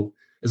 So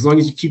as long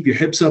as you keep your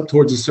hips up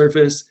towards the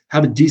surface,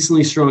 have a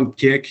decently strong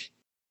kick,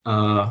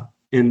 and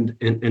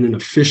an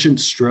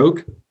efficient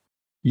stroke,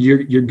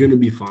 you're going to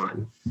be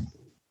fine.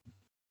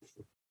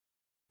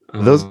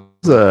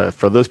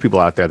 For those people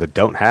out there that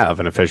don't have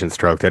an efficient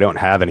stroke, they don't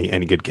have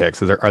any good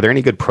kicks. Are there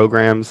any good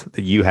programs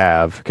that you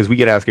have? Because we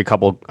get asked a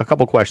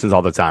couple questions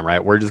all the time,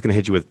 right? We're just going to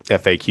hit you with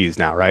FAQs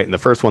now, right? And the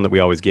first one that we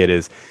always get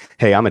is,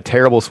 "Hey, I'm a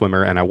terrible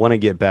swimmer and I want to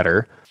get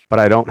better, but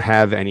I don't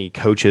have any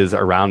coaches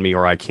around me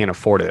or I can't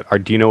afford it." Or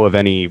do you know of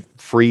any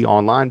free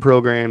online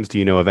programs? Do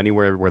you know of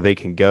anywhere where they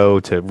can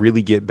go to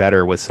really get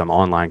better with some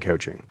online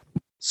coaching?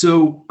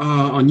 So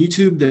on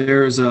YouTube,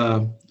 there's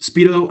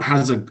Speedo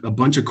has a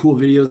bunch of cool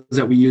videos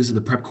that we use at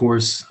the prep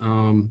course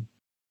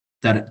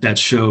that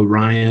show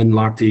Ryan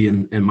Lochte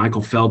and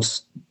Michael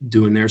Phelps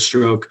doing their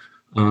stroke.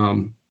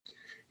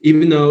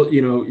 Even though,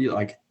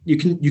 like you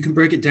can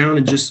break it down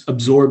and just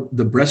absorb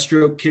the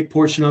breaststroke kick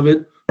portion of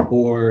it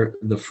or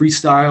the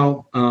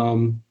freestyle.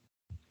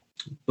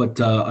 But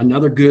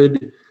another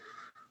good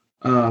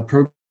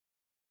program,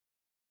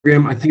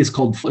 I think, is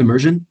called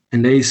Immersion,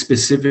 and they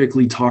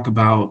specifically talk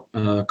about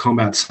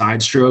combat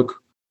side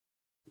stroke,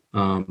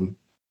 and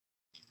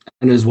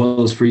as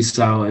well as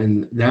freestyle,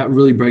 and that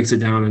really breaks it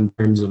down in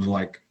terms of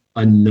like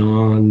a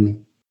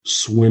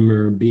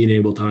non-swimmer being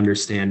able to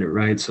understand it,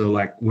 right? So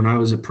like when I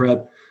was at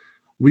prep,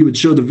 we would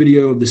show the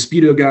video of the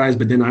Speedo guys,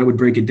 but then I would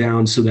break it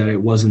down so that it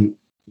wasn't,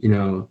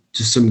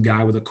 just some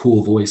guy with a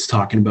cool voice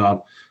talking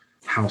about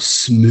how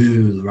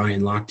smooth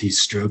Ryan Lochte's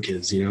stroke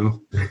is,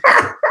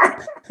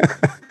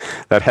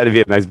 That had to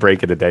be a nice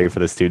break in the day for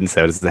the students,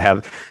 though, is to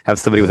have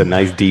somebody with a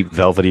nice, deep,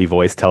 velvety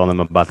voice telling them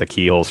about the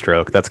keyhole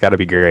stroke. That's got to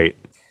be great.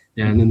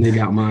 Yeah, and then they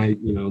got my,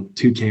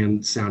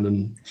 toucan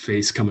sounding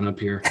face coming up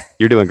here.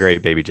 You're doing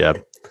great, baby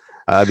Jeb.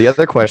 The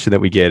other question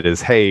that we get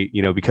is, hey,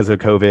 because of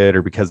COVID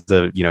or because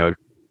of,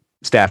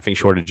 staffing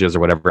shortages or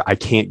whatever, I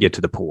can't get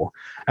to the pool.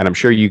 And I'm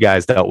sure you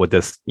guys dealt with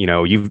this,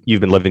 you've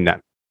been living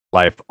that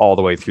life all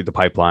the way through the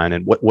pipeline.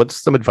 And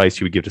what's some advice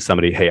you would give to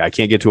somebody? Hey, I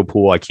can't get to a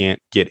pool. I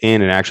can't get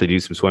in and actually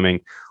do some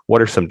swimming.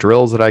 What are some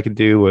drills that I can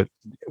do?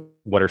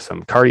 What are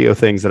some cardio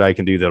things that I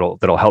can do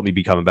that'll help me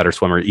become a better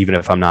swimmer, even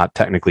if I'm not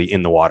technically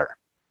in the water?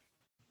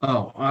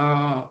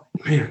 Oh,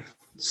 man.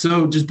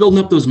 So just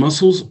building up those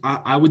muscles,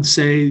 I would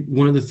say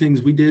one of the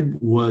things we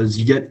did was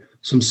you get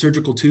some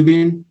surgical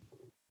tubing,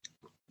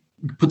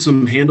 put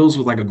some handles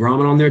with like a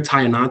grommet on there,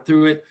 tie a knot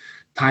through it,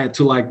 tie it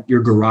to like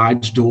your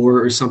garage door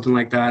or something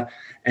like that,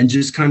 and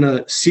just kind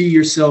of see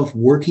yourself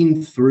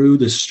working through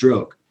the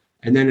stroke.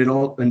 And then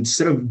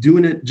instead of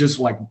doing it just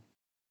like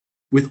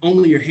with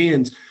only your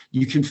hands,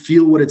 you can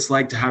feel what it's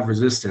like to have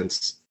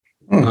resistance.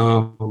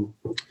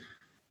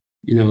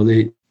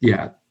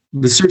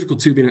 The surgical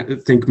tubing, I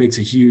think, makes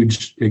a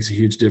huge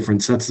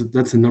difference. That's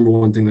the number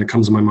one thing that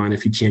comes to my mind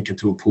if you can't get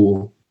to a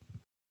pool.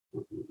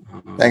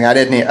 I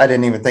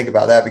didn't even think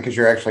about that, because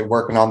you're actually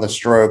working on the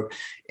stroke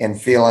and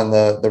feeling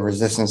the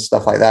resistance,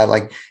 stuff like that.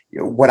 Like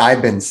what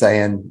I've been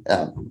saying,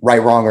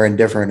 right, wrong, or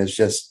indifferent, is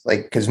just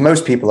like, because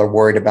most people are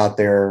worried about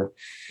their,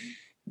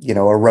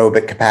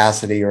 aerobic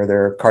capacity or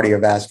their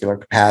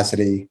cardiovascular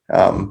capacity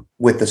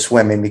with the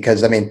swimming.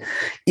 Because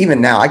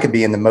even now I could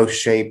be in the most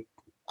shape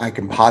I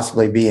can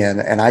possibly be in,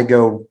 and I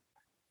go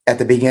at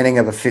the beginning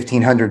of a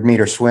 1,500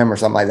 meter swim or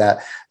something like that.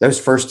 Those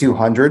first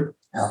 200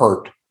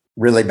 hurt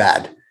really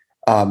bad.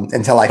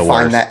 Until I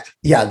find that,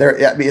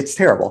 it's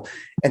terrible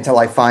until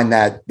I find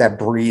that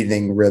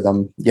breathing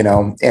rhythm,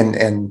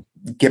 and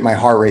get my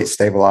heart rate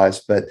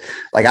stabilized. But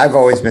like I've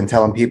always been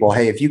telling people,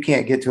 hey, if you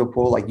can't get to a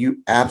pool, like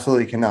you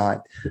absolutely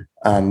cannot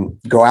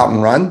go out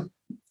and run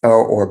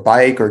or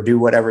bike or do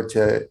whatever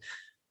to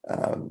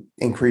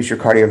increase your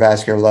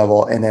cardiovascular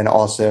level. And then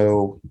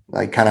also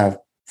like kind of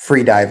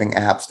free diving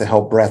apps to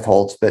help breath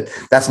holds. But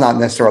that's not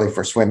necessarily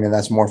for swimming.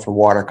 That's more for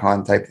water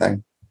con type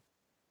thing.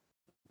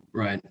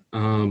 Right.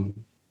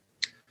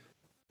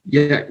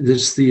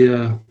 There's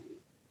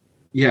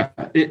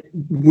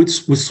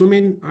with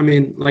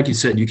swimming, like you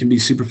said, you can be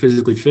super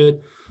physically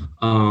fit.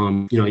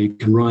 You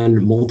can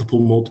run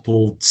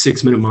multiple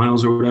 6-minute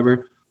miles or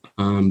whatever.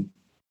 And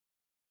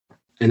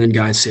then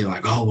guys say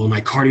like, oh, well,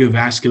 my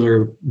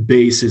cardiovascular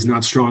base is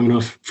not strong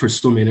enough for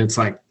swimming. It's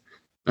like,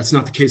 that's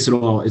not the case at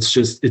all.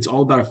 It's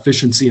all about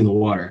efficiency in the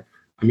water.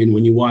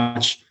 When you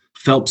watch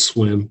Phelps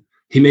swim,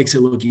 he makes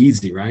it look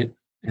easy, right?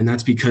 And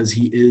that's because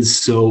he is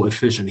so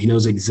efficient. He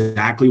knows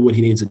exactly what he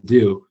needs to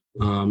do.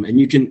 And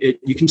you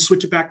can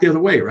switch it back the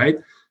other way, right?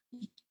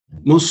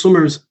 Most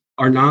swimmers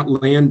are not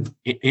land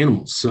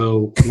animals.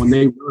 So when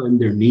they run,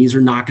 their knees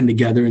are knocking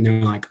together and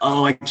they're like,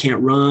 oh, I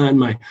can't run.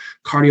 My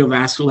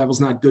cardiovascular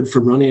level's not good for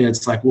running.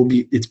 It's like,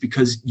 it's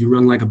because you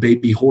run like a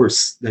baby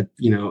horse that,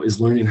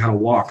 is learning how to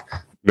walk.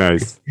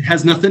 Nice. It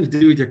has nothing to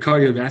do with your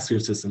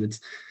cardiovascular system.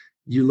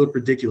 You look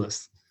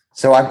ridiculous.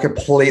 So I'm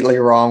completely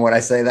wrong when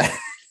I say that.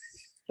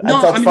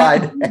 That's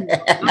fine.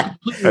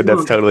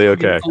 That's totally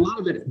okay. A lot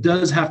of it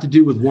does have to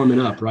do with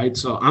warming up, right?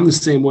 So I'm the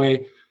same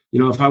way.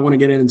 If I want to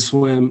get in and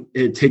swim,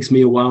 it takes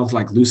me a while to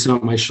like loosen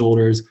up my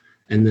shoulders.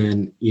 And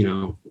then,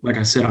 like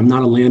I said, I'm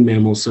not a land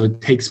mammal. So it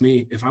takes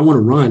me, if I want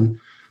to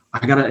run,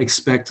 I got to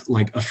expect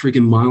like a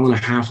freaking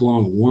 1.5 mile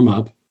long warm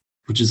up,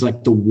 which is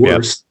like the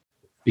worst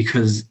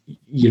because,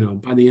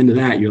 by the end of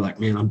that, you're like,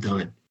 man, I'm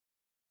done.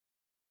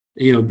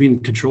 Being a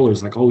controller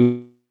is like, all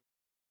we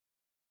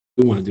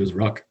want to do is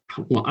ruck.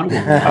 Well, I don't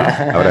want to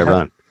How would I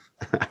run?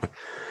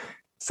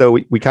 So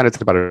we kind of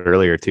talked about it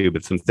earlier too,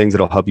 but some things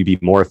that'll help you be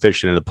more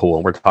efficient in the pool.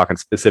 And we're talking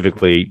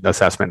specifically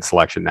assessment and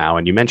selection now.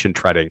 And you mentioned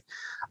treading.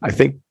 I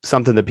think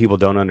something that people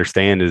don't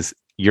understand is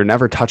you're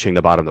never touching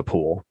the bottom of the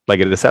pool.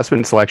 Like at assessment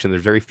and selection,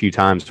 there's very few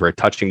times where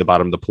touching the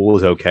bottom of the pool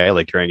is okay,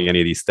 like during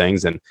any of these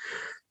things. And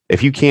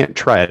if you can't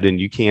tread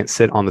and you can't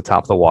sit on the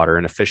top of the water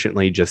and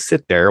efficiently just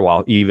sit there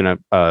while even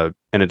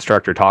an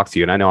instructor talks to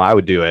you, and I know I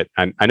would do it.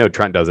 I know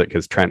Trent does it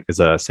because Trent is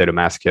a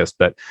sadomasochist,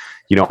 but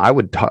I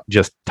would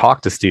just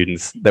talk to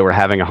students that were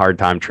having a hard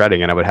time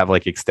treading, and I would have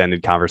like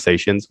extended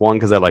conversations. One,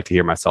 because I like to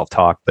hear myself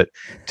talk, but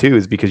two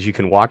is because you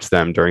can watch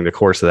them during the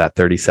course of that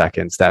 30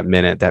 seconds, that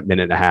minute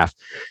and a half,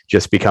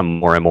 just become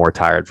more and more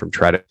tired from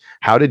treading.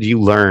 How did you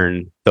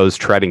learn those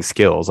treading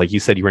skills? Like you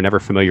said, you were never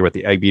familiar with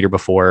the egg beater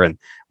before, and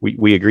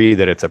we agree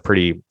that it's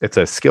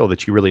a skill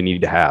that you really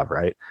need to have,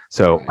 right?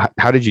 So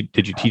how did you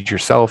teach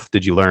yourself?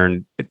 Did you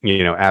learn,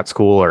 at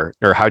school, or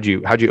how'd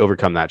you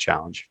overcome that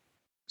challenge?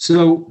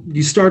 So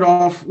you start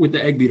off with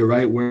the egg beater,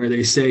 right? Where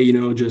they say,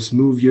 just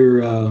move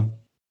your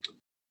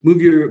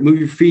move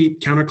your feet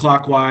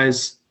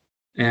counterclockwise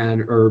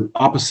or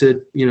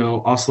opposite,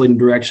 oscillating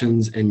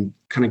directions, and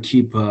kind of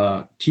keep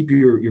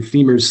your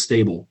femurs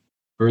stable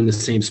or in the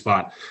same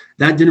spot.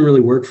 That didn't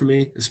really work for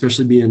me,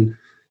 especially being,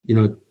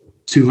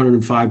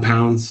 205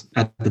 pounds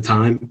at the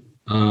time.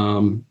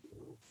 I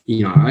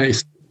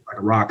was like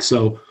a rock.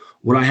 So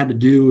what I had to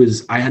do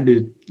is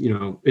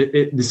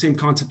the same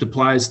concept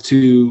applies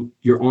to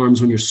your arms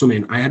when you're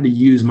swimming. I had to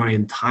use my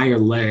entire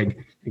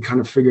leg and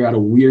kind of figure out a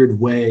weird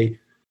way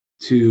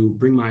to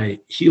bring my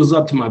heels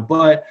up to my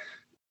butt,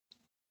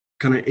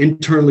 kind of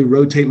internally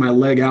rotate my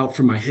leg out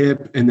from my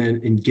hip, and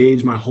then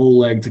engage my whole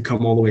leg to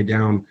come all the way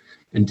down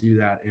and do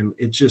that. And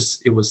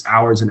it was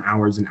hours and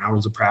hours and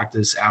hours of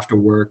practice after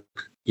work,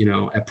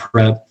 at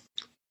prep.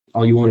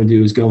 All you want to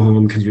do is go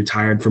home because you're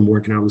tired from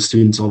working out with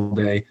students all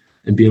day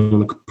and being on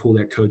the pool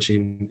deck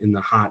coaching in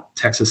the hot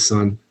Texas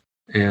sun.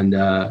 And,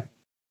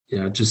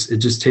 it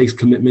just takes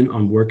commitment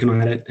on working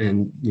at it.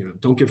 And,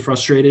 don't get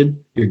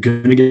frustrated. You're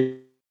going to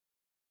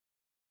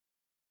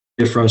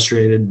get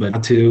frustrated, but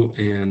not to.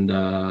 And,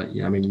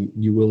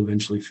 you will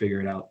eventually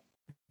figure it out.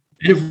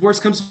 And if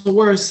worse comes to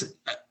worse,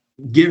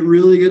 get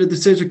really good at the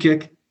scissor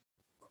kick.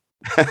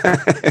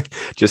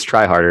 Just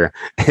try harder.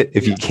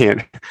 If you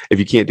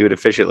can't do it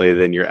efficiently,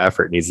 then your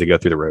effort needs to go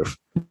through the roof.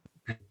 But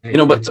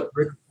it's a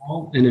brick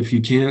wall, and if you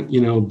can't,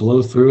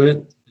 blow through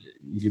it,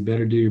 you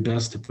better do your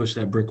best to push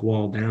that brick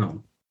wall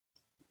down.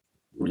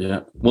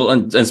 Yeah. Well,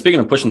 and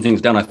speaking of pushing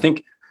things down, I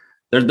think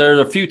there's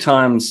a few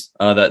times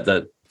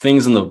that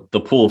things in the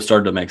pool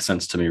started to make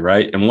sense to me,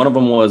 right? And one of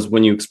them was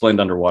when you explained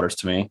underwaters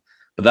to me,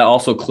 but that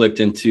also clicked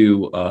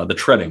into the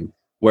treading,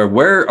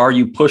 where are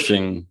you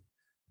pushing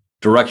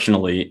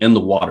directionally in the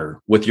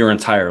water with your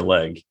entire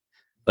leg?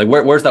 Like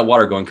where's that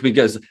water going?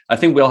 Because I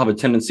think we all have a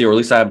tendency, or at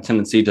least I have a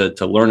tendency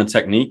to learn a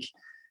technique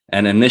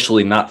and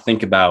initially not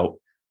think about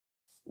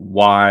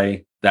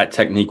why that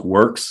technique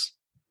works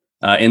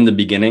in the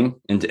beginning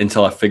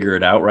until I figure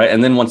it out. Right.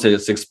 And then once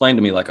it's explained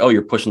to me, like, oh,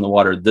 you're pushing the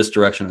water this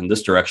direction and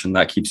this direction,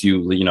 that keeps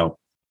you,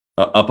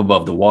 up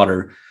above the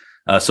water.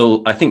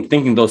 So I think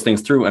thinking those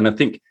things through. And I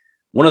think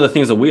one of the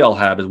things that we all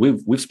have is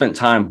we've spent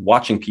time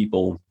watching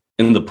people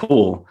in the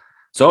pool.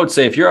 So I would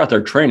say if you're out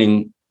there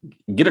training,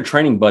 get a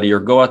training buddy or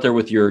go out there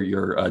with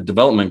your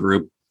development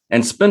group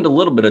and spend a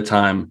little bit of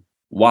time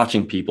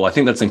watching people. I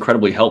think that's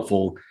incredibly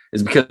helpful,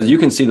 is because you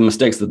can see the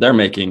mistakes that they're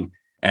making.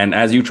 And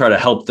as you try to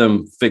help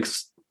them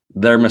fix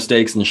their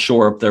mistakes and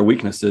shore up their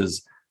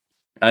weaknesses,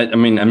 I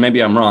mean, and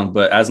maybe I'm wrong,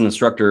 but as an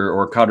instructor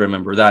or a cadre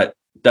member, that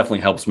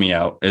definitely helps me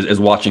out is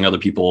watching other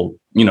people,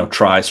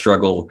 try,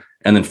 struggle,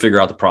 and then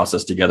figure out the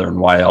process together and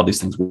why all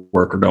these things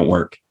work or don't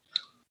work.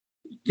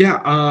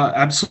 Yeah,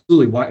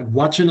 absolutely.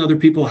 Watching other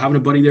people, having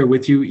a buddy there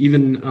with you.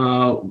 Even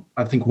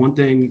I think one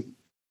thing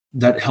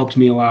that helped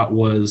me a lot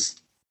was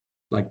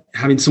like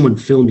having someone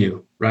film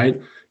you,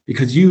 right?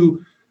 Because it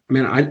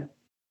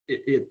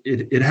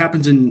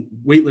happens in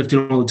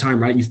weightlifting all the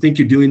time, right? You think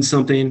you're doing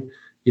something,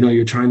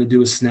 you're trying to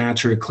do a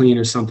snatch or a clean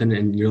or something,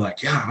 and you're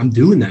like, yeah, I'm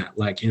doing that.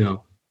 Like,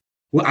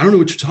 well, I don't know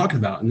what you're talking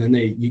about. And then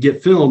you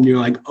get filmed, and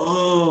you're like,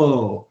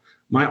 oh,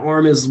 my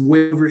arm is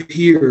way over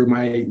here.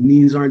 My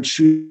knees aren't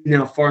shooting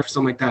out far,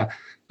 something like that.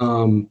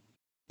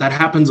 That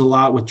happens a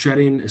lot with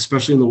treading,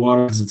 especially in the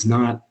water, because it's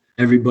not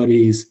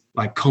everybody's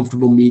like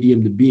comfortable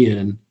medium to be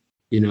in,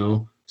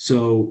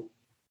 So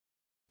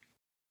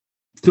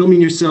filming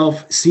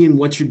yourself, seeing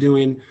what you're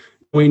doing,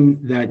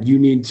 knowing that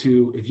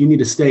if you need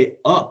to stay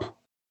up,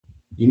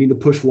 you need to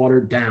push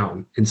water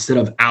down instead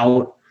of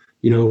out,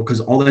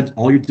 because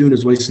all you're doing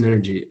is wasting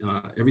energy.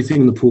 Everything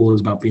in the pool is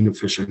about being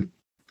efficient.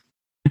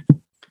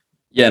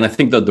 Yeah, and I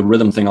think that the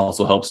rhythm thing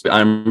also helps. I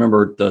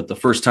remember the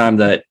first time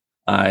that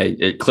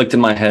it clicked in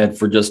my head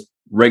for just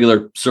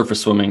regular surface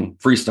swimming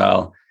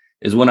freestyle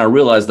is when I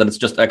realized that it's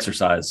just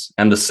exercise,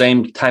 and the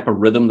same type of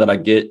rhythm that I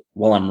get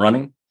while I'm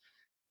running,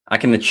 I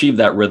can achieve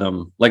that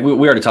rhythm. Like we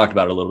already talked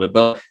about it a little bit,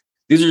 but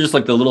these are just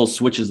like the little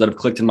switches that have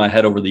clicked in my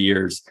head over the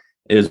years,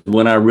 is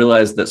when I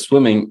realized that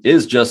swimming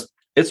it's just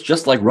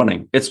like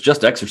running. It's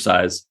just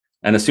exercise.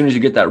 And as soon as you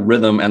get that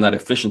rhythm and that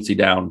efficiency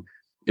down,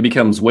 it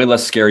becomes way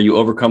less scary. You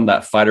overcome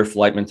that fight or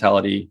flight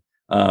mentality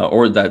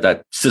or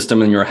that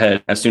system in your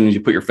head. As soon as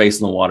you put your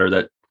face in the water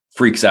that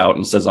freaks out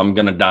and says, I'm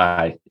going to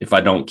die if I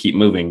don't keep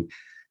moving.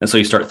 And so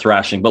you start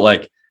thrashing. But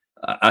like,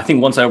 I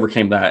think once I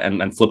overcame that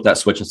and flipped that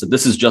switch and said,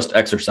 this is just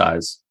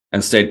exercise,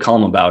 and stayed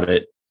calm about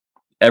it,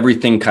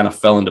 everything kind of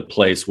fell into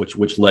place,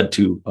 which led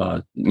to,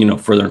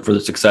 further and further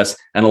success,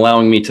 and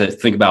allowing me to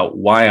think about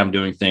why I'm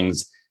doing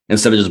things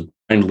instead of just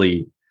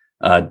blindly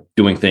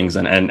doing things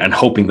and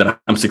hoping that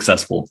I'm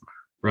successful.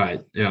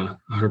 Right. Yeah.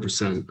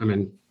 100%. I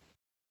mean,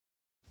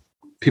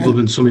 people have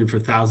been swimming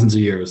for thousands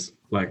of years.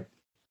 Like,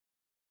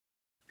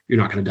 you're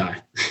not going to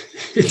die.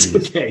 It's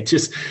okay.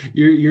 Just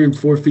you're in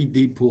 4 feet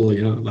deep pool,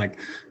 like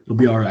it'll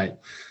be all right.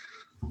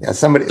 Yeah.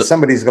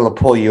 Somebody's going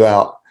to pull you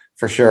out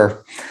for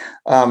sure.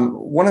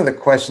 One of the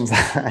questions I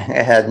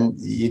had, and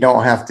you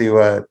don't have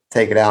to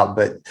take it out,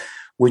 but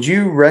would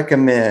you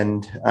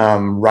recommend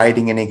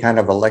riding any kind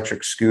of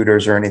electric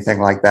scooters or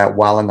anything like that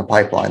while in the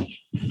pipeline?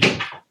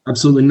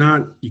 Absolutely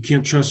not. You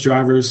can't trust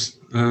drivers,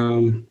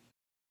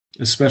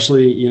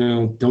 especially,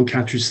 don't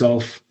catch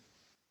yourself.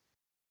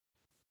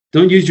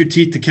 Don't use your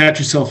teeth to catch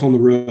yourself on the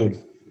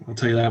road. I'll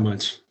tell you that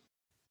much.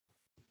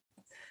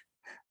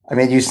 I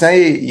mean, you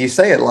say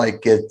it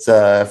like it's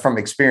from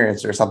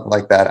experience or something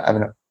like that. I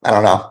mean, I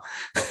don't know.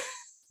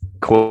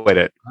 Quit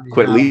it.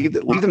 Quit. Leave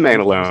the man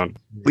alone.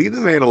 Leave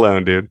the man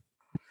alone, dude.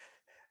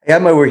 Hey,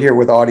 I'm over here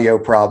with audio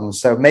problems,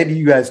 so maybe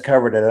you guys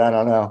covered it. I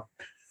don't know.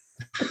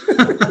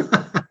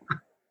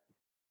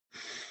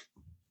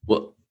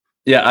 Well,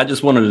 yeah, I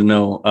just wanted to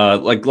know,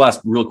 like,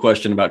 last real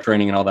question about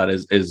training and all that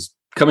is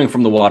coming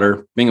from the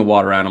water, being a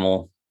water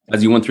animal,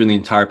 as you went through the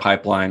entire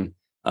pipeline.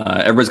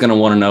 Everybody's going to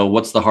want to know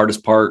what's the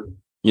hardest part.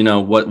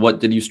 What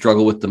did you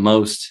struggle with the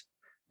most,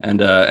 and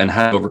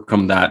how to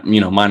overcome that?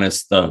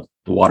 Minus the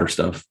water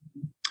stuff.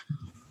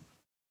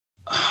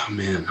 Oh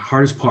man,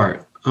 hardest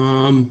part.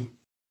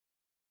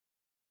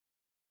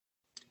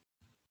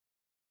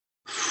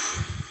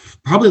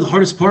 Probably the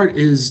hardest part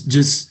is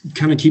just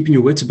kind of keeping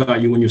your wits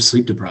about you when you're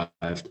sleep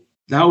deprived.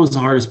 That was the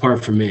hardest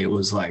part for me. It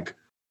was like,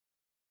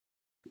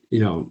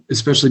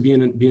 especially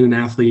being an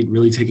athlete,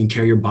 really taking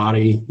care of your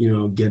body,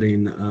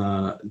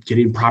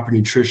 getting proper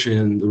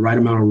nutrition, the right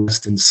amount of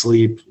rest and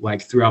sleep,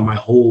 like throughout my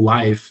whole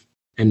life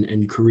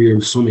and career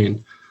of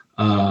swimming.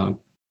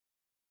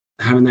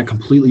 Having that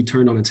completely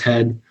turned on its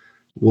head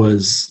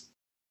was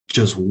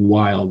just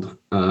wild,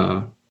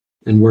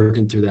 and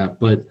working through that.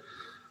 But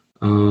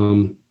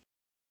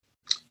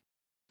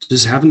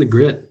just having the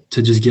grit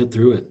to just get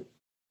through it,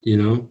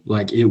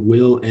 like it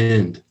will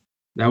end.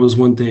 That was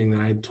one thing that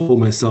I told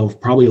myself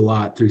probably a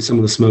lot through some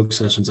of the smoke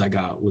sessions I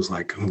got, was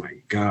like, oh my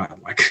God,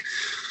 like,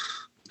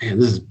 man,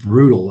 this is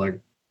brutal. Like,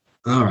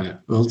 all right,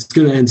 well, it's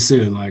going to end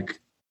soon. Like,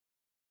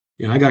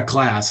 I got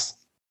class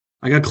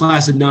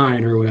at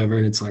 9 or whatever.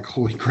 And it's like,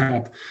 holy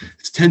crap,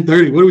 it's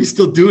 10:30. What are we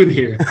still doing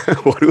here?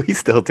 What are we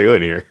still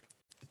doing here?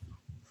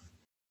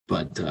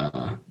 But,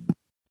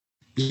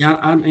 yeah,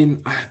 I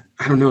mean, I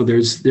don't know.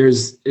 It's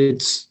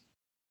the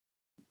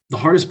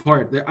hardest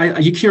part.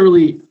 You can't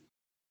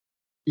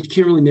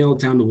really nail it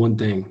down to one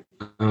thing.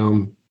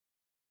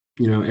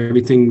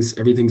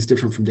 Everything's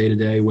different from day to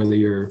day, whether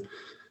you're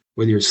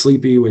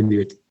sleepy,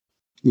 whether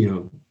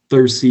you're,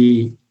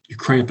 thirsty, you're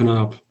cramping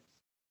up,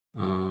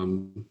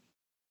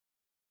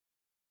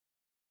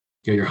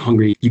 you're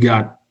hungry. You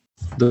got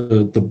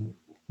the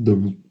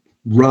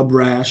rub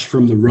rash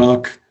from the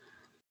ruck,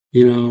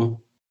 your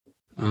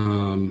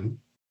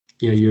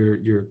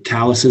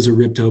calluses are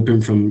ripped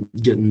open from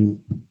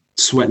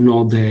sweating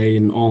all day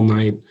and all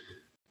night.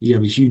 You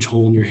have a huge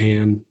hole in your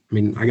hand. I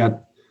mean, I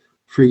got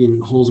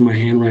freaking holes in my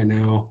hand right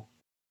now.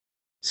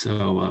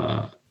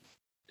 So,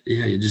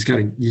 yeah, you just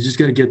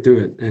gotta get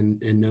through it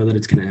and know that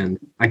it's going to end.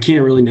 I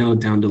can't really nail it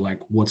down to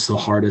like, what's the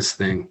hardest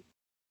thing,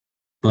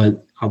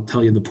 but I'll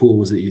tell you the pool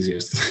was the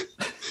easiest.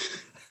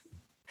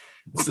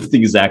 It's the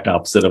exact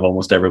opposite of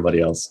almost everybody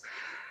else.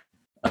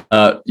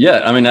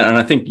 Yeah, I mean, and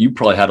I think you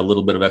probably had a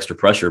little bit of extra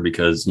pressure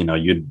because,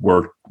 you'd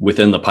worked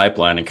within the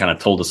pipeline and kind of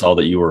told us all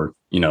that you were,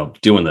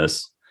 doing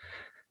this.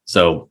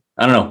 So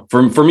I don't know.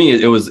 For me,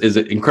 it was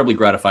incredibly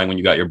gratifying when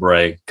you got your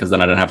beret, because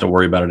then I didn't have to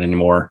worry about it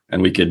anymore,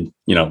 and we could,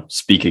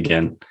 speak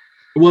again.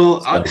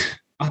 Well, so.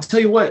 I'll tell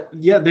you what.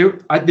 Yeah,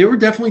 there were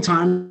definitely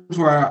times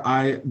where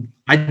I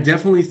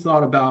definitely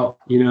thought about,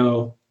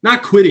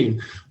 not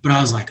quitting, but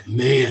I was like,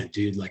 man,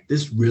 dude, like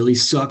this really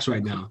sucks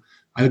right now.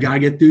 I gotta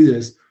get through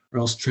this, or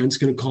else Trent's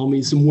gonna call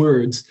me some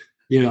words.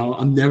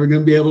 I'm never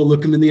gonna be able to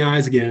look him in the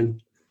eyes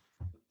again.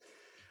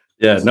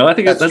 Yeah, no, I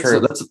think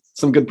that's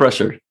some good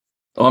pressure.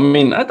 Well, I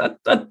mean,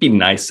 that'd be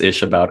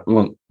nice-ish about it.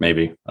 Well,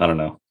 maybe. I don't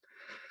know.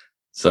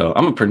 So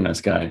I'm a pretty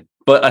nice guy.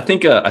 But I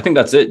think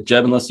that's it,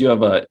 Jeb, unless you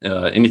have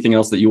anything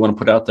else that you want to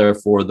put out there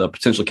for the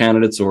potential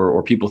candidates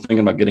or people thinking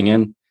about getting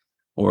in,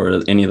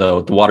 or any of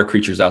the water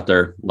creatures out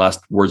there.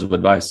 Last words of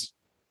advice.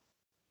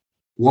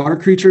 Water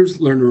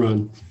creatures, learn to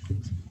run.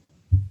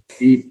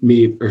 Eat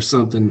meat or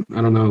something.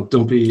 I don't know.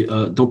 Don't be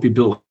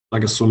built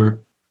like a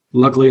swimmer.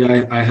 Luckily,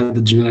 I had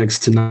the genetics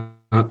to not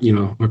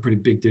I'm a pretty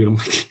big dude. I'm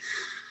like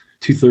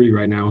 230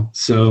 right now.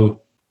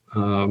 So,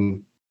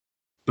 but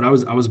I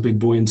was a big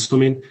boy in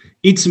swimming.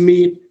 Eat some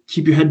meat,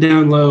 keep your head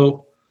down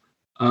low.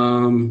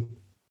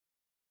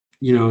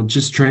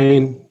 Just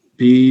train,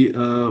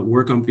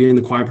 work on being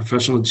the quiet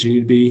professional that you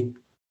need to be.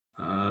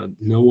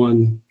 No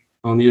one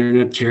on the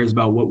internet cares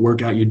about what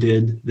workout you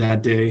did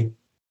that day.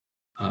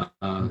 None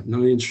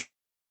of the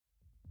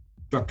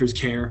instructors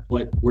care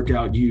what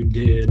workout you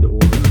did or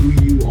who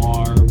you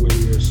are, whether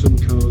you're a swim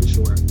coach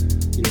or,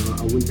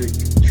 Olympic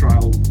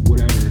trial,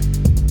 whatever.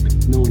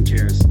 Like, no one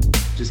cares.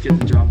 Just get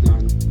the job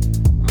done.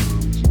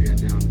 Keep your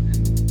head down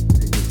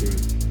and get through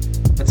it.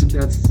 That's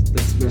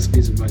the best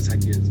piece of advice I can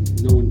give.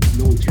 No one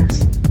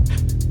cares.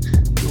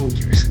 No one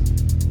cares.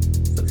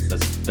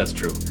 That's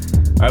true.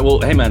 All right.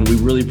 Well, hey man, we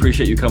really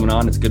appreciate you coming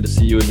on. It's good to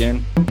see you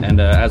again. And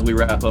as we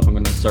wrap up, I'm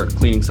going to start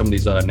cleaning some of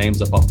these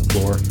names up off the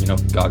floor.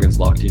 Goggins,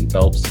 Lochte, and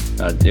Phelps.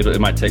 It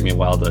might take me a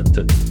while to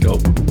go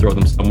throw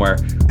them somewhere.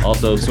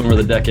 Also, swimmer of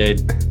the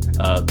decade.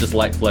 Just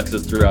light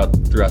flexes throughout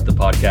the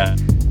podcast.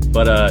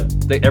 But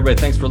everybody,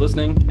 thanks for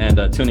listening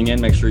and tuning in.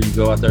 Make sure you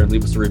go out there and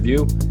leave us a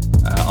review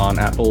on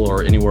Apple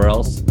or anywhere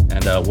else.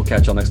 And we'll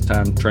catch y'all next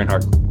time. Train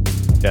hard.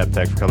 Yeah,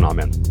 thanks for coming on,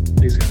 man.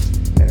 Thanks, guys.